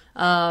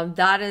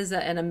 That is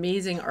an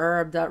amazing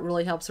herb that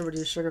really helps to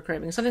reduce sugar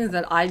cravings. Something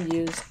that I've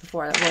used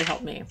before that really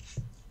helped me.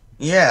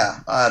 Yeah,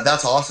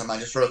 that's awesome. I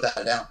just wrote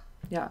that down.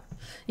 Yeah.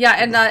 Yeah,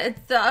 and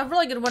it's a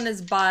really good one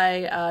is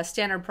by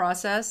Standard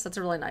Process. That's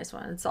a really nice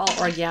one. It's all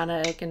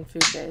organic and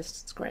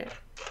food-based. It's great.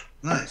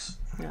 Nice.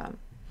 Yeah.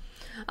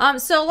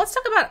 So let's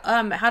talk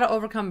about how to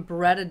overcome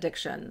bread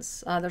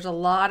addictions. There's a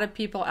lot of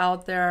people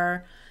out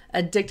there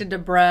addicted to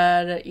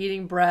bread,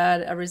 eating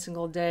bread every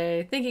single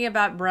day, thinking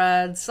about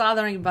bread,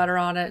 slathering butter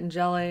on it and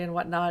jelly and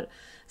whatnot.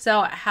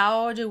 So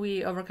how do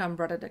we overcome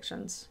bread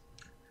addictions?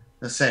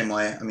 The same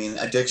way. I mean,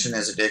 addiction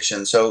is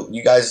addiction. So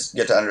you guys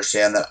get to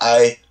understand that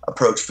I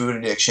approach food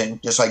addiction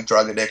just like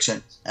drug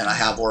addiction, and I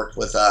have worked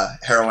with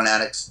heroin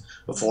addicts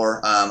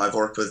before. I've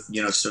worked with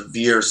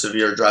severe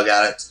drug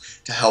addicts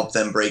to help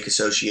them break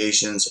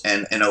associations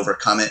and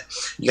overcome it.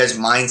 You guys'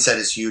 mindset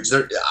is huge.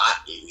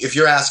 If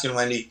you're asking,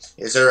 Wendy,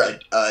 is there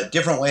a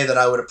different way that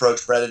I would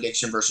approach bread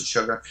addiction versus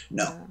sugar?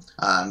 No.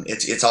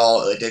 It's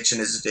all addiction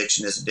is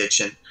addiction is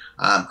addiction.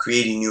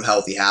 Creating new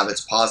healthy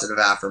habits, positive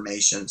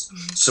affirmations,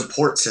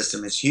 support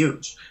system is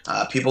huge.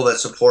 People that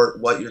support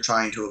what you're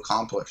trying to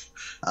accomplish.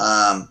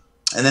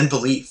 And then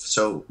belief.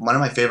 So one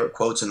of my favorite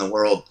quotes in the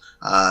world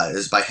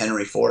is by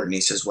Henry Ford, and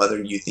he says,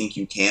 whether you think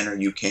you can or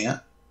you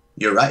can't,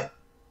 you're right.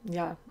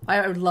 Yeah,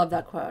 I would love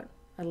that quote.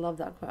 I love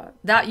that quote.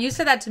 That you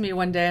said that to me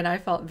one day, and I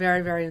felt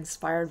very, very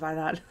inspired by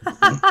that.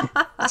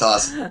 That's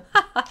awesome.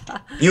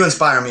 You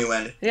inspire me,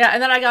 Wendy. Yeah,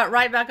 and then I got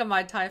right back on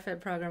my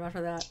Tyfit program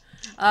after that.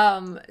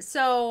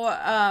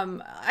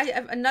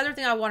 Another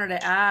thing I wanted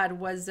to add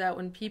was that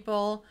when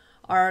people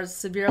are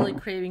severely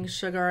craving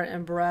sugar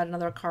and bread and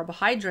other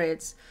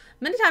carbohydrates,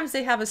 many times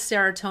they have a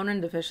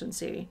serotonin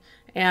deficiency.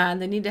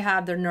 and they need to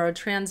have their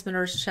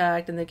neurotransmitters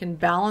checked, and they can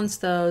balance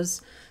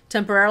those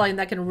temporarily, and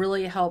that can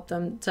really help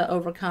them to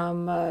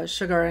overcome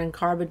sugar and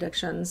carb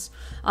addictions.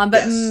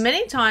 But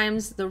many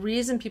times the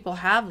reason people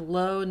have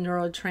low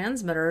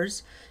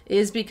neurotransmitters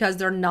is because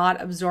they're not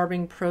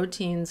absorbing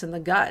proteins in the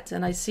gut.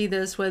 And I see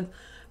this with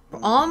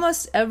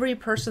almost every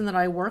person that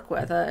I work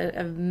with,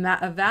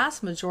 a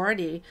vast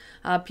majority,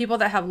 people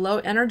that have low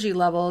energy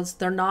levels,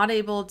 they're not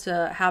able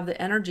to have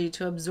the energy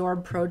to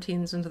absorb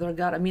proteins into their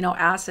gut, amino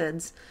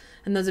acids.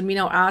 And those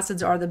amino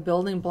acids are the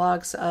building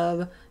blocks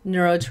of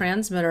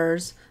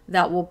neurotransmitters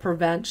that will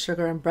prevent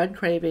sugar and bread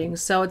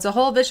cravings. So it's a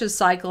whole vicious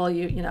cycle.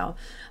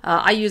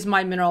 I use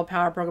my Mineral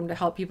Power program to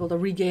help people to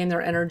regain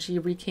their energy,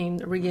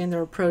 regain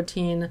their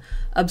protein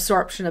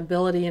absorption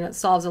ability, and it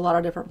solves a lot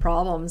of different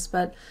problems.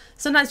 But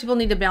sometimes people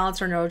need to balance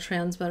their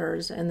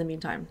neurotransmitters in the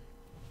meantime.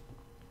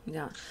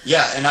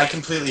 Yeah, and I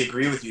completely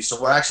agree with you. So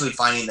we're actually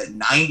finding that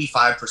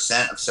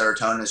 95% of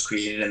serotonin is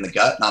created in the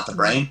gut, not the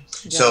brain.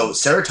 Yeah. So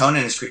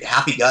serotonin is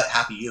happy gut,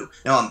 happy you.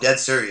 No, I'm dead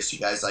serious, you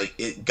guys.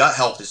 Gut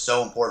health is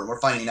so important. We're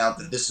finding out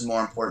that this is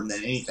more important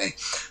than anything.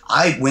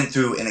 I went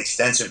through an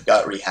extensive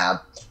gut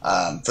rehab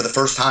for the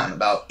first time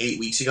about 8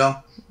 weeks ago.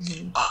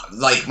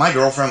 My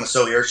girlfriend was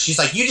so irritated. She's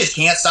like, you just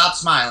can't stop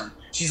smiling.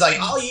 She's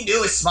like, all you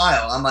do is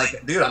smile. I'm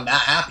like, dude, I'm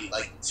not happy.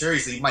 Like,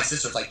 seriously, my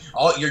sister's like,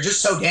 oh, you're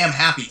just so damn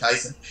happy,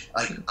 Tyson.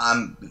 Like,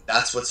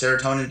 that's what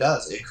serotonin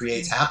does. It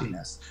creates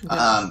happiness.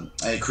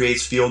 It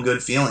creates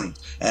feel-good feelings.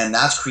 And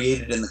that's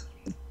created in the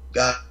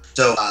gut.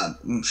 So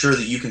I'm sure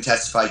that you can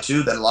testify,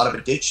 too, that a lot of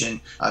addiction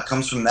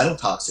comes from metal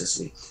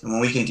toxicity. And when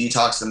we can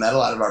detox the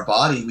metal out of our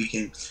body, we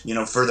can,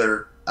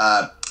 further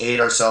aid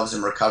ourselves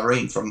in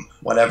recovering from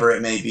whatever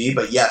it may be.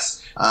 But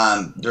yes,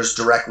 there's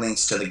direct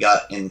links to the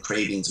gut and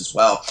cravings as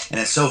well. And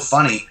it's so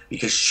funny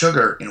because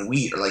sugar and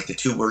wheat are like the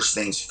two worst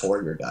things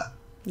for your gut.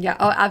 Yeah,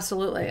 oh,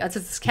 absolutely.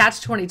 It's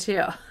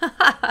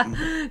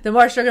catch-22. The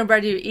more sugar and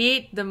bread you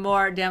eat, the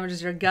more it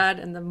damages your gut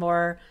and the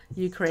more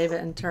you crave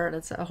it in turn.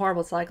 It's a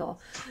horrible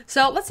cycle.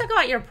 So let's talk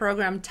about your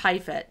program,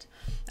 Tyfit.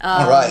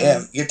 All right,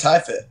 yeah, you're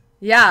Tyfit.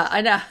 Yeah, I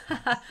know.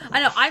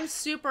 I know. I'm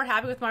super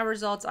happy with my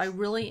results. I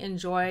really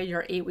enjoy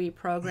your 8-week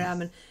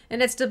program,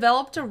 and it's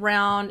developed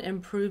around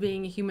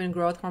improving human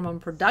growth hormone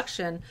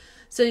production.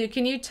 So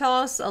can you tell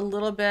us a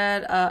little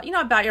bit,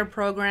 about your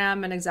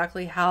program and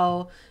exactly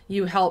how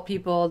you help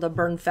people to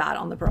burn fat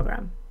on the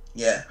program?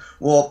 Yeah.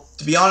 Well,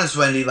 to be honest,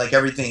 Wendy, like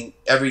everything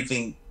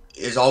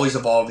is always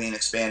evolving,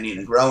 expanding,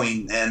 and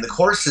growing, and the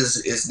course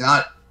is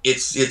not.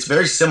 It's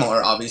very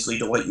similar, obviously,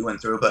 to what you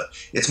went through, but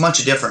it's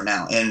much different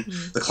now. And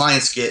the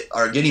clients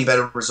are getting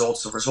better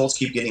results. The results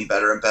keep getting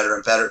better and better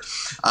and better.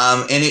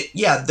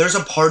 There's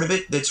a part of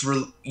it that's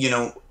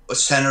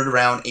centered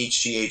around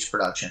HGH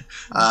production.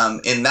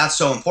 And that's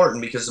so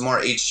important because the more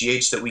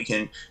HGH that we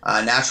can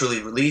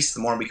naturally release, the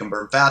more we can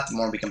burn fat, the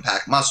more we can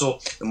pack muscle,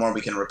 the more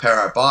we can repair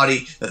our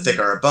body, the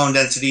thicker our bone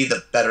density,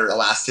 the better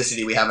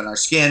elasticity we have in our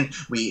skin.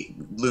 We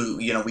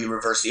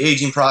reverse the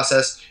aging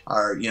process.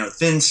 Our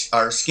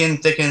skin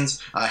thickens,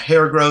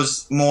 hair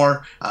grows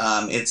more.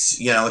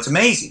 It's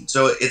amazing.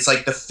 So it's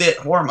like the fit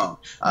hormone.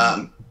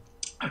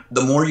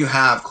 The more you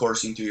have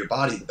coursing through your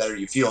body, the better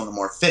you feel and the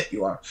more fit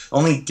you are. The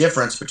only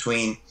difference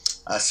between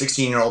a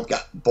 16-year-old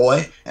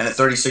boy and a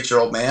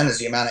 36-year-old man is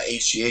the amount of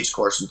HGH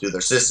coursing through their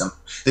system.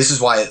 This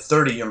is why at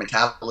 30 your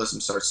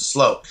metabolism starts to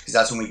slow, because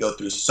that's when we go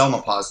through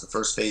somopause, the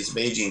first phase of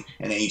aging,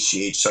 and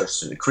HGH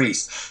starts to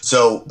decrease.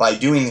 So by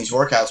doing these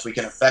workouts, we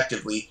can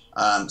effectively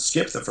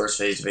skip the first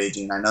phase of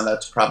aging. I know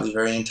that's probably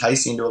very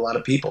enticing to a lot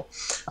of people.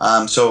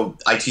 So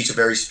I teach a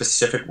very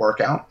specific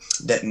workout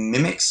that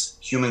mimics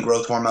human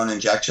growth hormone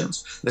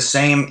injections, the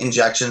same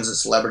injections that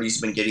celebrities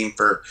have been getting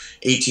for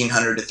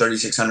 $1,800 to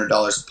 $3,600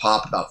 a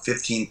pop, about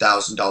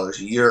 $15,000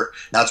 a year.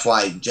 That's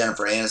why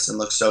Jennifer Aniston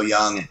looks so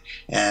young,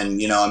 and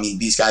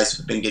these guys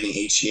have been getting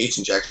HGH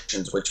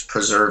injections, which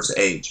preserves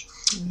age.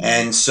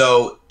 And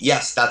so,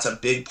 yes, that's a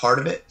big part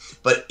of it,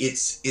 but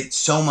it's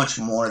so much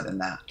more than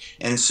that.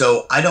 And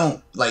so I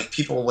don't like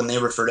people when they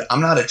refer to,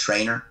 I'm not a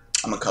trainer,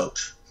 I'm a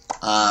coach.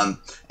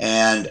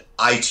 And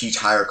I teach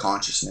higher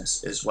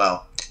consciousness as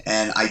well.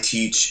 And I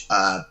teach,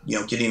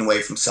 getting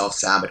away from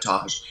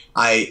self-sabotage.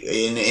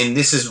 And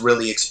this is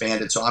really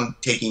expanded. So I'm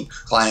taking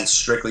clients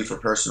strictly for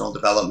personal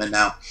development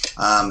now.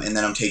 And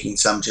then I'm taking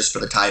some just for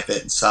the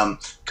Tyfit and some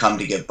come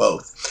to get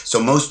both.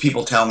 So most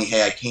people tell me,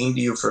 hey, I came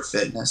to you for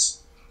fitness,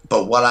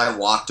 but what I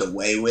walked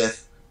away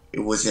with, it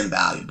was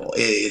invaluable.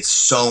 It's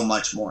so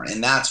much more,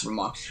 and that's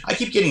remarkable. I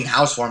keep getting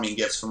housewarming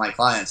gifts from my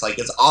clients. Like,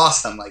 it's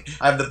awesome. Like,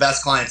 I have the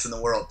best clients in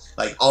the world.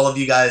 Like, all of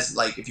you guys,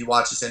 like, if you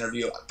watch this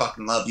interview, I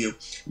fucking love you.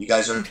 You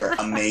guys are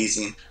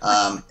amazing.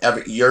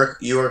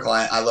 You're a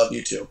client. I love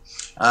you too.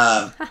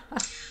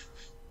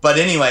 But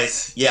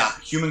anyways, yeah,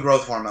 human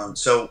growth hormone.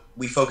 So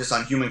we focus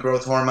on human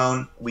growth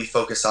hormone. We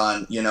focus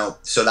on,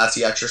 so that's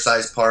the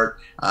exercise part,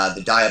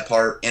 the diet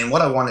part. And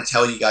what I want to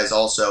tell you guys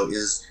also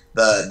is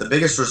the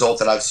biggest result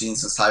that I've seen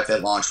since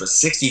Tyfit launched was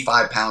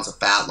 65 pounds of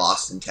fat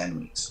lost in 10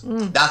 weeks.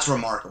 That's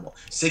remarkable.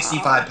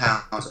 65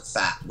 pounds of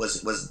fat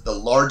was the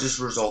largest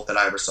result that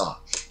I ever saw.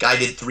 Guy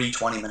did 3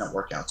 20-minute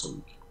workouts a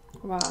week.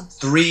 Wow.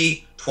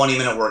 3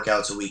 20-minute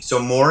workouts a week. So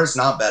more is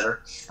not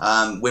better.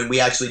 When we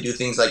actually do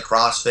things like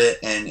CrossFit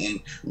and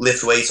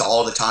lift weights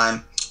all the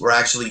time, we're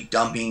actually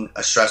dumping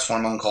a stress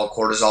hormone called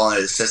cortisol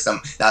into the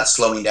system. That's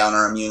slowing down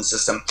our immune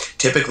system.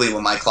 Typically,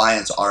 when my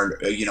clients are,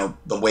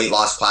 the weight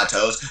loss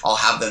plateaus, I'll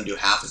have them do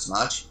half as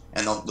much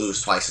and they'll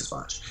lose twice as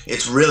much.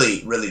 It's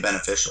really, really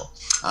beneficial.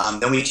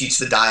 Then we teach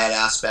the diet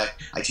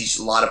aspect. I teach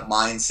a lot of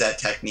mindset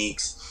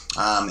techniques.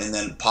 And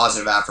then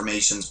positive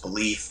affirmations,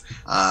 belief,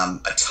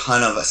 a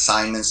ton of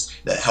assignments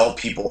that help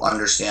people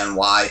understand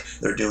why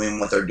they're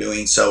doing what they're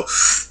doing. So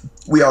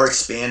we are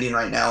expanding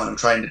right now, and I'm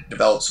trying to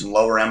develop some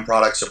lower end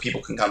products so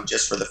people can come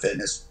just for the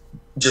fitness,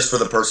 just for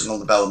the personal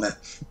development,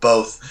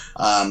 both.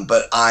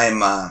 But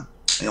I'm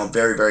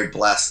very, very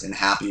blessed and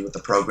happy with the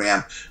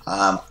program.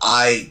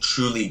 I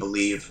truly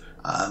believe,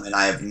 and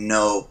I have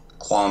no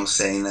qualms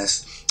saying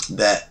this,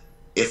 that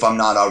if I'm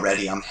not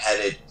already, I'm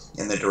headed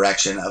in the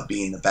direction of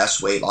being the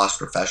best weight loss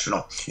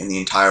professional in the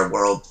entire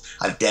world.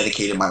 I've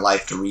dedicated my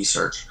life to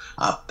research.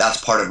 That's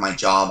part of my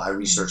job. I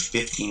research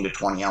 15 to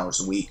 20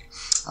 hours a week,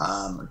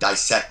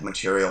 dissect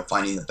material,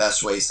 finding the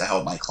best ways to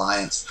help my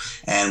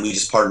clients. And we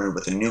just partnered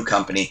with a new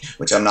company,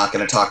 which I'm not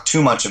going to talk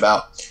too much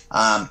about.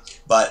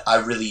 But I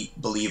really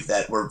believe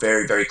that we're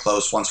very, very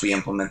close once we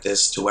implement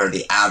this to where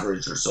the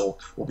average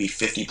result will be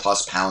 50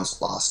 plus pounds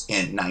lost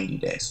in 90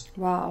 days.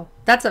 Wow.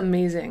 That's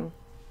amazing.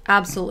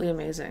 Absolutely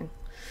amazing.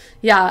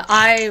 Yeah,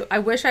 I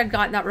wish I'd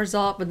gotten that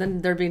result, but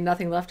then there'd be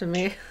nothing left of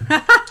me.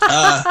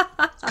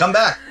 Come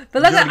back.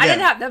 But listen, I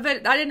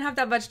didn't have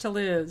that much to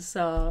lose,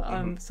 so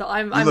I'm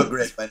look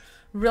great, man.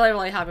 Really,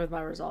 really happy with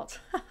my results.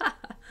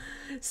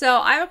 So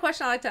I have a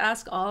question I like to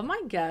ask all of my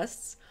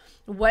guests.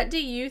 What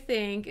do you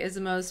think is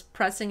the most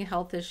pressing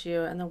health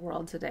issue in the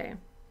world today?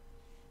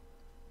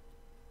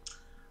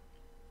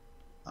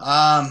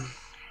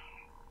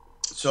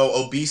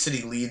 So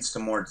obesity leads to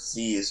more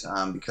disease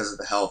because of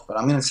the health, but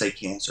I'm going to say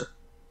cancer.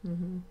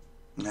 Mm-hmm.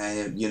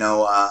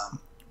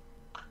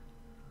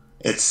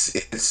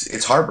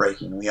 It's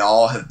heartbreaking. We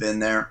all have been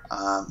there.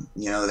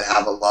 To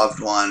have a loved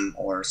one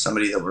or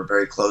somebody that we're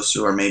very close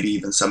to, or maybe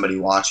even somebody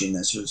watching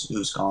this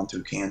who's gone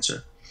through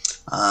cancer.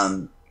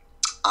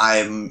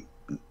 I'm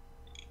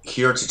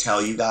here to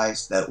tell you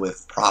guys that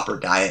with proper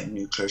diet and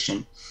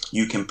nutrition,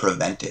 you can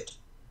prevent it.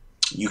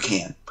 You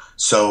can.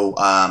 So,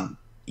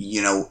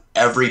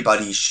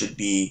 everybody should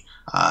be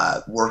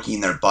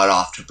working their butt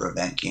off to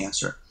prevent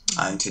cancer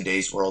in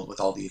today's world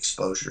with all the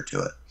exposure to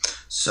it.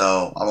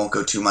 So I won't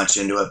go too much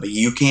into it, but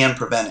you can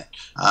prevent it.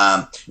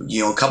 A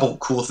couple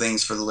cool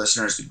things for the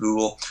listeners to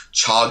Google: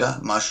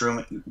 chaga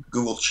mushroom.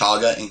 Google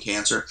chaga and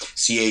cancer.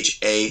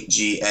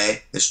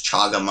 CHAGA is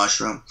chaga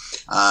mushroom.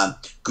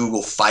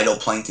 Google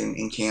phytoplankton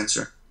in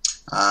cancer.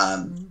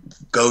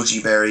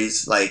 Goji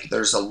berries.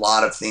 There's a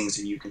lot of things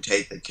that you can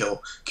take that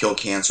kill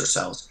cancer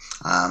cells.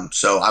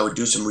 So I would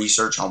do some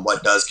research on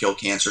what does kill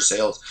cancer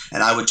cells,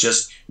 and I would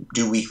just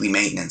do weekly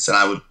maintenance, and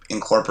I would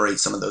incorporate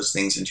some of those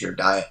things into your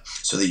diet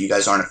so that you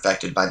guys aren't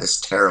affected by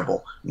this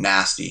terrible,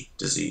 nasty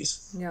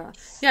disease. Yeah,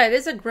 it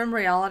is a grim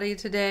reality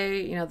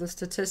today. The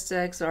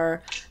statistics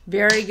are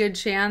very good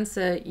chance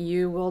that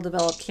you will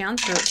develop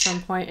cancer at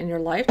some point in your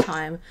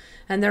lifetime.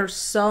 And there's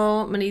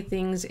so many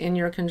things in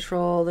your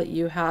control that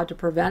you have to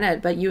prevent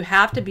it, but you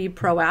have to be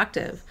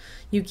proactive.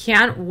 You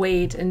can't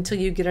wait until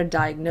you get a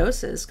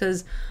diagnosis,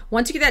 because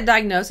once you get that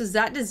diagnosis,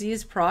 that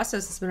disease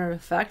process has been in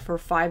effect for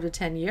 5 to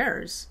 10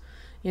 years.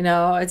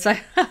 It's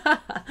like,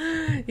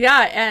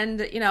 yeah.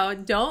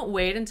 And, don't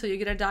wait until you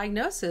get a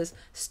diagnosis.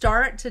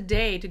 Start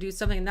today to do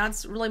something. And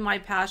that's really my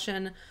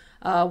passion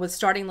with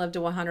starting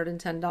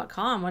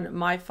live-to110.com. When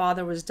my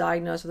father was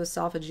diagnosed with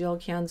esophageal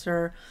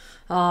cancer,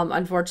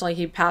 unfortunately,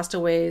 he passed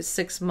away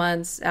 6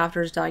 months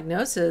after his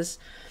diagnosis.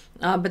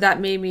 But that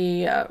made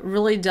me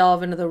really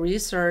delve into the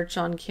research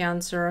on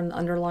cancer and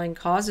underlying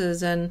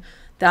causes. And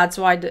that's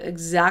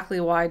exactly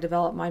why I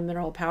developed my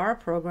Mineral Power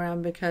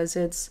program, because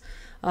it's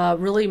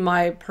really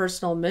my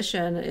personal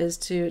mission is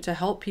to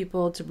help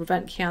people to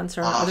prevent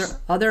cancer and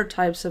other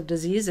types of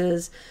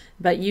diseases.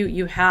 But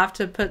you have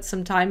to put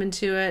some time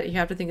into it. You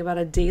have to think about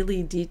a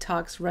daily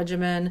detox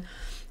regimen.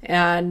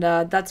 And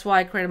that's why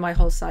I created my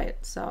whole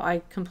site. So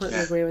I completely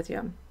agree with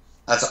you.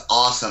 That's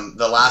awesome.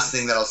 The last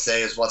thing that I'll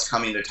say is what's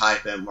coming to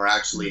Tyfit. We're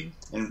actually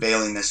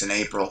unveiling this in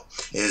April.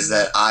 Is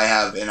that I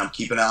have, and I'm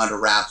keeping it under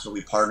wraps, but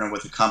we partner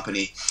with a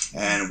company,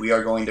 and we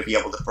are going to be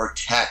able to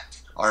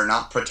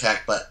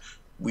but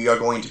we are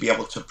going to be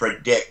able to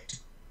predict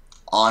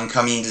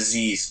oncoming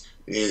disease.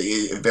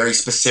 Very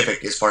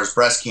specific as far as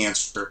breast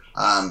cancer,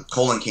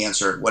 colon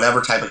cancer,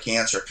 whatever type of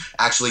cancer.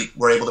 Actually,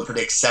 we're able to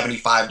predict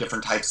 75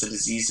 different types of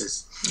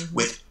diseases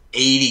with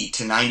 80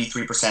 to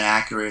 93%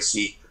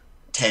 accuracy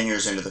 10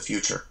 years into the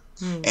future,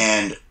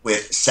 and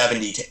with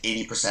 70 to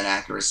 80%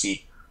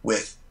 accuracy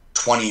with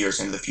 20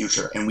 years into the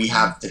future. And we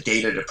have the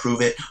data to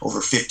prove it,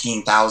 over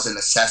 15,000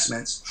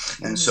 assessments.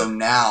 And so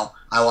now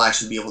I will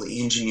actually be able to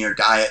engineer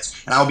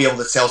diets, and I'll be able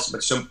to sell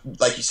some. So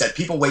like you said,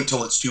 people wait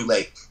till it's too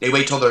late. They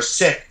wait till they're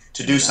sick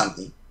to do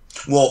something.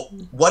 Well,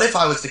 what if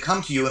I was to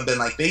come to you and been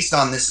like, based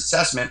on this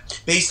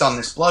assessment, based on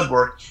this blood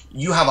work,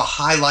 you have a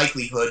high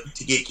likelihood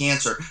to get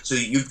cancer. So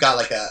you've got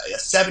like a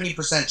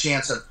 70%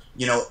 chance of,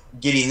 you know,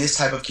 getting this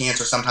type of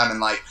cancer sometime in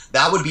life.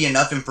 That would be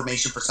enough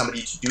information for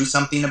somebody to do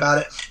something about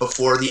it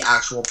before the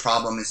actual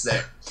problem is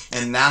there.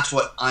 And that's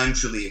what I'm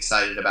truly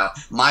excited about.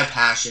 My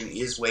passion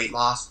is weight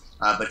loss,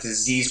 but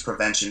disease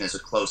prevention is a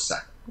close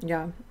second.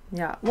 Yeah,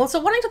 yeah. Well, so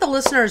why don't you tell the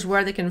listeners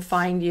where they can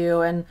find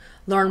you and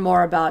learn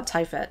more about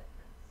Tyfit?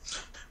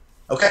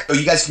 Okay, so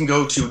you guys can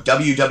go to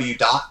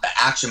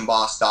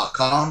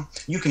www.theactionboss.com.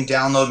 You can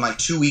download my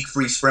 2-week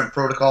free sprint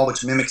protocol,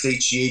 which mimics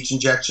HGH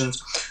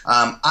injections.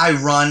 I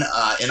run,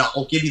 and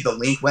I'll give you the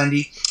link,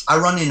 Wendy. I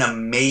run an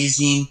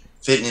amazing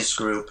fitness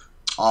group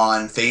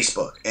on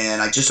Facebook, and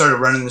I just started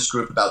running this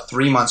group about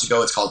 3 months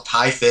ago. It's called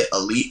Tyfit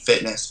Elite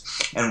Fitness.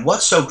 And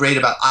what's so great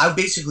about it, I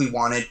basically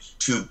wanted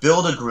to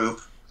build a group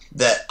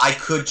that I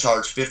could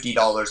charge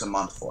 $50 a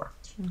month for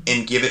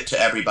and give it to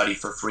everybody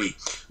for free.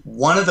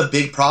 One of the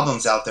big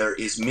problems out there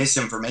is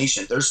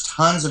misinformation. There's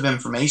tons of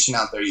information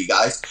out there, you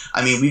guys.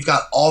 I mean, we've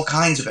got all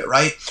kinds of it,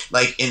 right?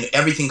 Like, and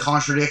everything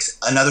contradicts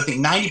another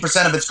thing.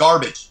 90% of it's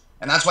garbage.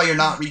 And that's why you're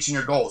not reaching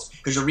your goals,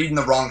 because you're reading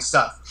the wrong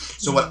stuff.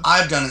 So what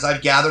I've done is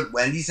I've gathered,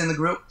 Wendy's in the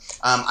group,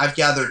 I've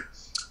gathered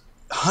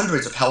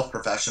hundreds of health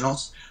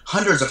professionals,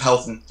 hundreds of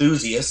health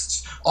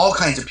enthusiasts, all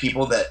kinds of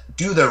people that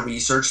do their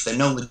research, that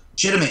know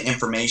legitimate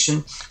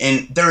information,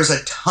 and there is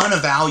a ton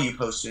of value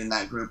posted in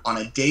that group on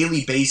a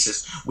daily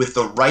basis with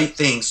the right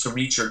things to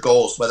reach your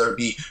goals, whether it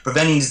be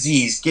preventing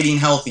disease, getting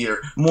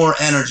healthier, more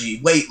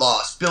energy, weight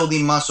loss,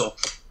 building muscle.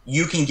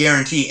 You can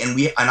guarantee, and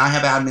I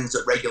have admins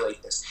that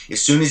regulate this.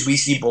 As soon as we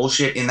see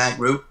bullshit in that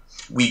group,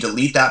 we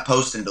delete that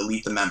post and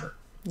delete the member.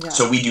 Yeah.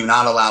 So we do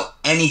not allow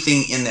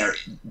anything in there.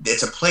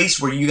 It's a place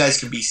where you guys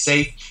can be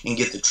safe and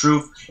get the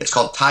truth. It's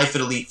called Tyfit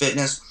Elite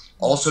Fitness.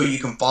 Also, you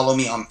can follow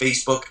me on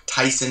Facebook,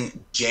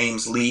 Tyson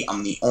James Lee.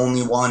 I'm the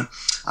only one.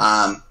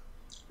 And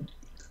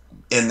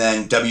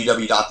then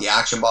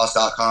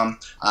www.theactionboss.com.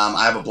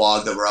 I have a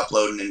blog that we're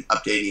uploading and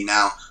updating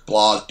now,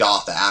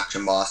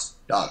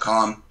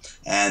 blog.theactionboss.com.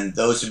 And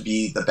those would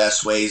be the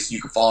best ways.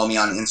 You can follow me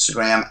on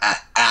Instagram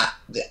at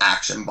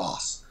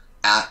 @theactionboss.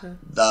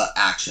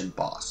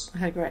 @theactionboss.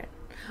 Okay, great.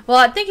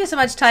 Well, thank you so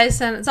much,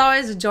 Tyson. It's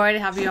always a joy to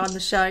have you on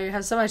the show. You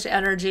have so much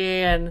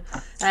energy, and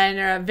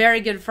you're a very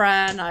good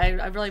friend. I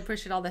really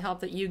appreciate all the help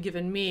that you've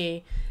given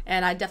me,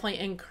 and I definitely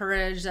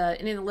encourage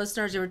any of the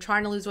listeners who are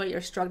trying to lose weight, you're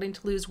struggling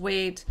to lose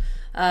weight.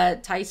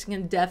 Tyson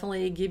can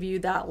definitely give you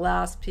that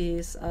last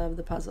piece of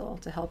the puzzle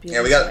to help you.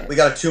 Yeah, we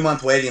got a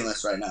 2-month waiting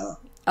list right now.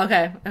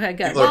 Okay, good.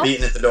 People are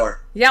beating at the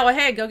door. Yeah, well,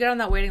 hey, go get on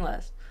that waiting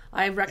list.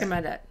 I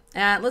recommend it.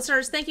 And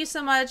listeners, thank you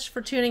so much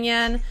for tuning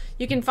in.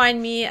 You can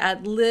find me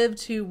at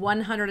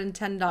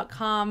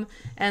liveto110.com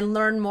and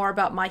learn more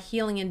about my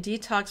healing and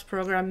detox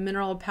program,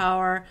 Mineral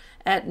Power,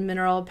 at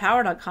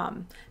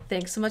mineralpower.com.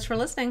 Thanks so much for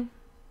listening.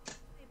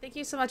 Thank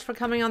you so much for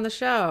coming on the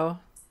show.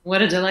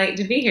 What a delight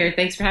to be here.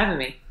 Thanks for having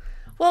me.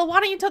 Well, why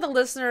don't you tell the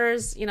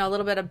listeners, a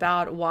little bit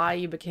about why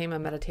you became a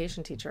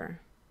meditation teacher?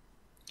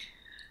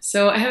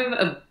 So I have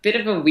a bit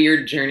of a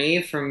weird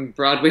journey from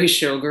Broadway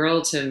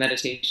showgirl to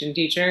meditation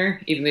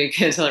teacher, even though you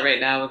can't tell it right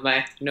now with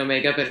my no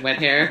makeup and wet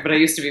hair, but I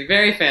used to be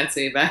very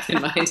fancy back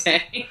in my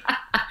day.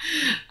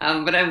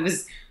 But I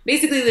was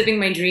basically living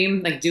my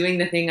dream, like doing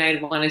the thing I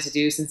had wanted to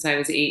do since I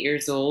was 8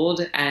 years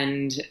old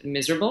and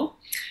miserable.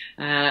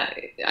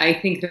 I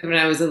think that when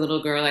I was a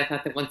little girl, I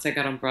thought that once I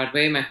got on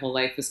Broadway, my whole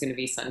life was going to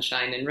be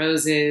sunshine and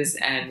roses,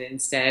 and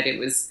instead it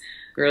was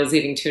girls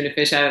eating tuna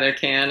fish out of their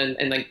can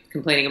and like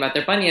complaining about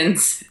their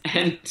bunions.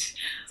 And I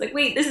was like,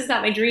 wait, this is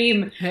not my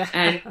dream.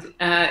 And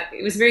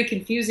it was very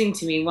confusing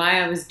to me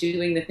why I was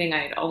doing the thing I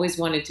had always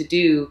wanted to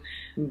do,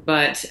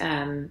 but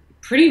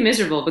pretty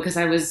miserable because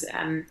I was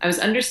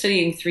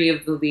understudying 3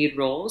 of the lead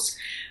roles,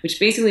 which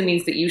basically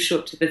means that you show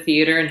up to the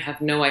theater and have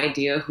no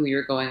idea who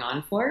you're going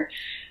on for.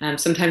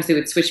 Sometimes they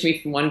would switch me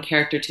from one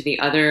character to the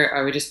other.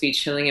 I would just be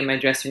chilling in my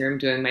dressing room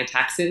doing my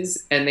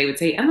taxes, and they would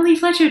say, Emily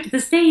Fletcher, to the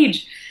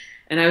stage.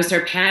 And I would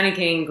start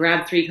panicking,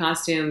 grab 3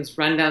 costumes,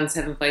 run down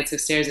 7 flights of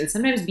stairs, and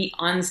sometimes be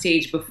on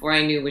stage before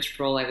I knew which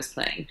role I was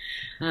playing.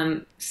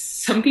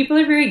 Some people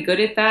are very good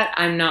at that.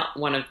 I'm not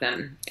one of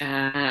them.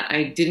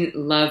 I didn't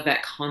love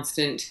that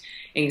constant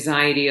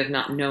anxiety of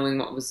not knowing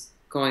what was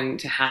going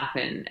to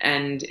happen.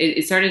 And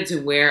it started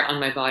to wear on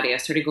my body. I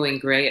started going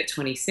gray at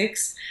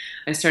 26.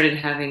 I started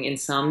having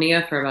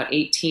insomnia for about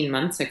 18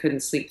 months. I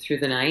couldn't sleep through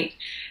the night.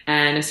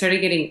 And I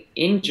started getting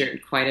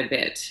injured quite a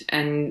bit.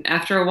 And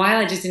after a while,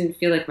 I just didn't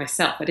feel like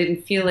myself. I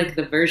didn't feel like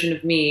the version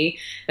of me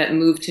that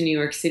moved to New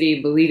York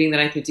City believing that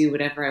I could do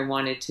whatever I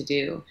wanted to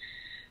do.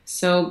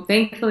 So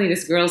thankfully,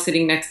 this girl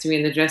sitting next to me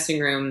in the dressing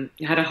room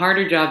had a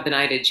harder job than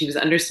I did. She was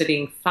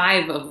understudying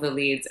 5 of the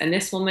leads, and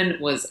this woman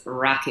was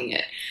rocking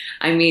it.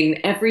 I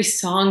mean, every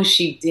song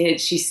she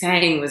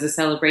sang was a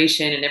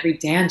celebration, and every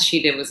dance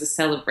she did was a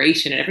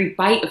celebration, and every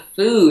bite of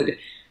food,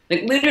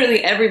 like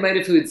literally every bite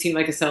of food seemed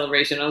like a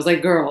celebration. I was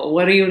like, girl,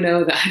 what do you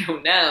know that I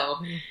don't know?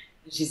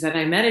 And she said,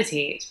 I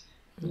meditate.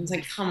 I was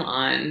like, come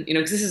on, you know,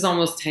 because this is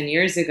almost 10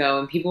 years ago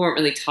and people weren't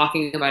really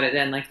talking about it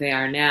then like they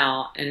are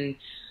now. And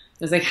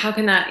I was like, how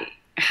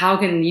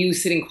can you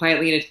sitting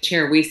quietly in a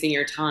chair wasting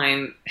your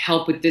time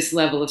help with this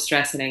level of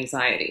stress and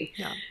anxiety?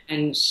 Yeah.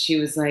 And she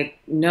was like,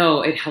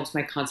 no, it helps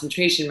my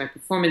concentration, my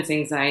performance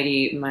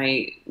anxiety,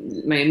 my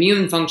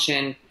immune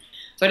function.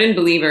 So I didn't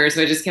believe her,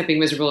 so I just kept being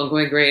miserable and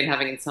going gray and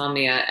having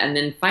insomnia. And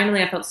then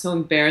finally I felt so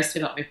embarrassed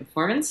about my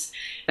performance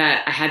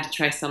that I had to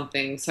try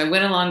something. So I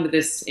went along to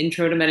this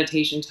intro to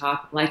meditation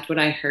talk, liked what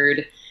I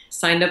heard,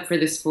 signed up for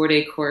this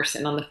 4-day course.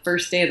 And on the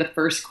first day of the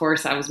first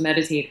course, I was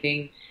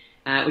meditating,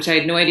 which I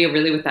had no idea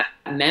really what that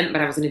meant, but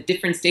I was in a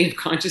different state of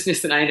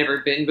consciousness than I had ever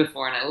been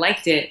before, and I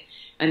liked it.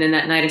 And then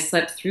that night I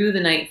slept through the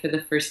night for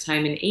the first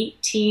time in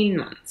 18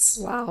 months.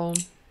 Wow.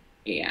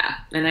 Yeah,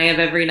 and I have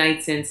every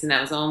night since, and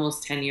that was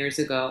almost 10 years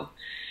ago.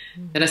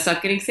 Then I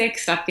stopped getting sick,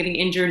 stopped getting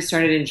injured,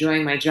 started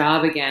enjoying my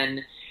job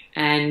again,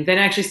 and then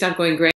I actually stopped going gray.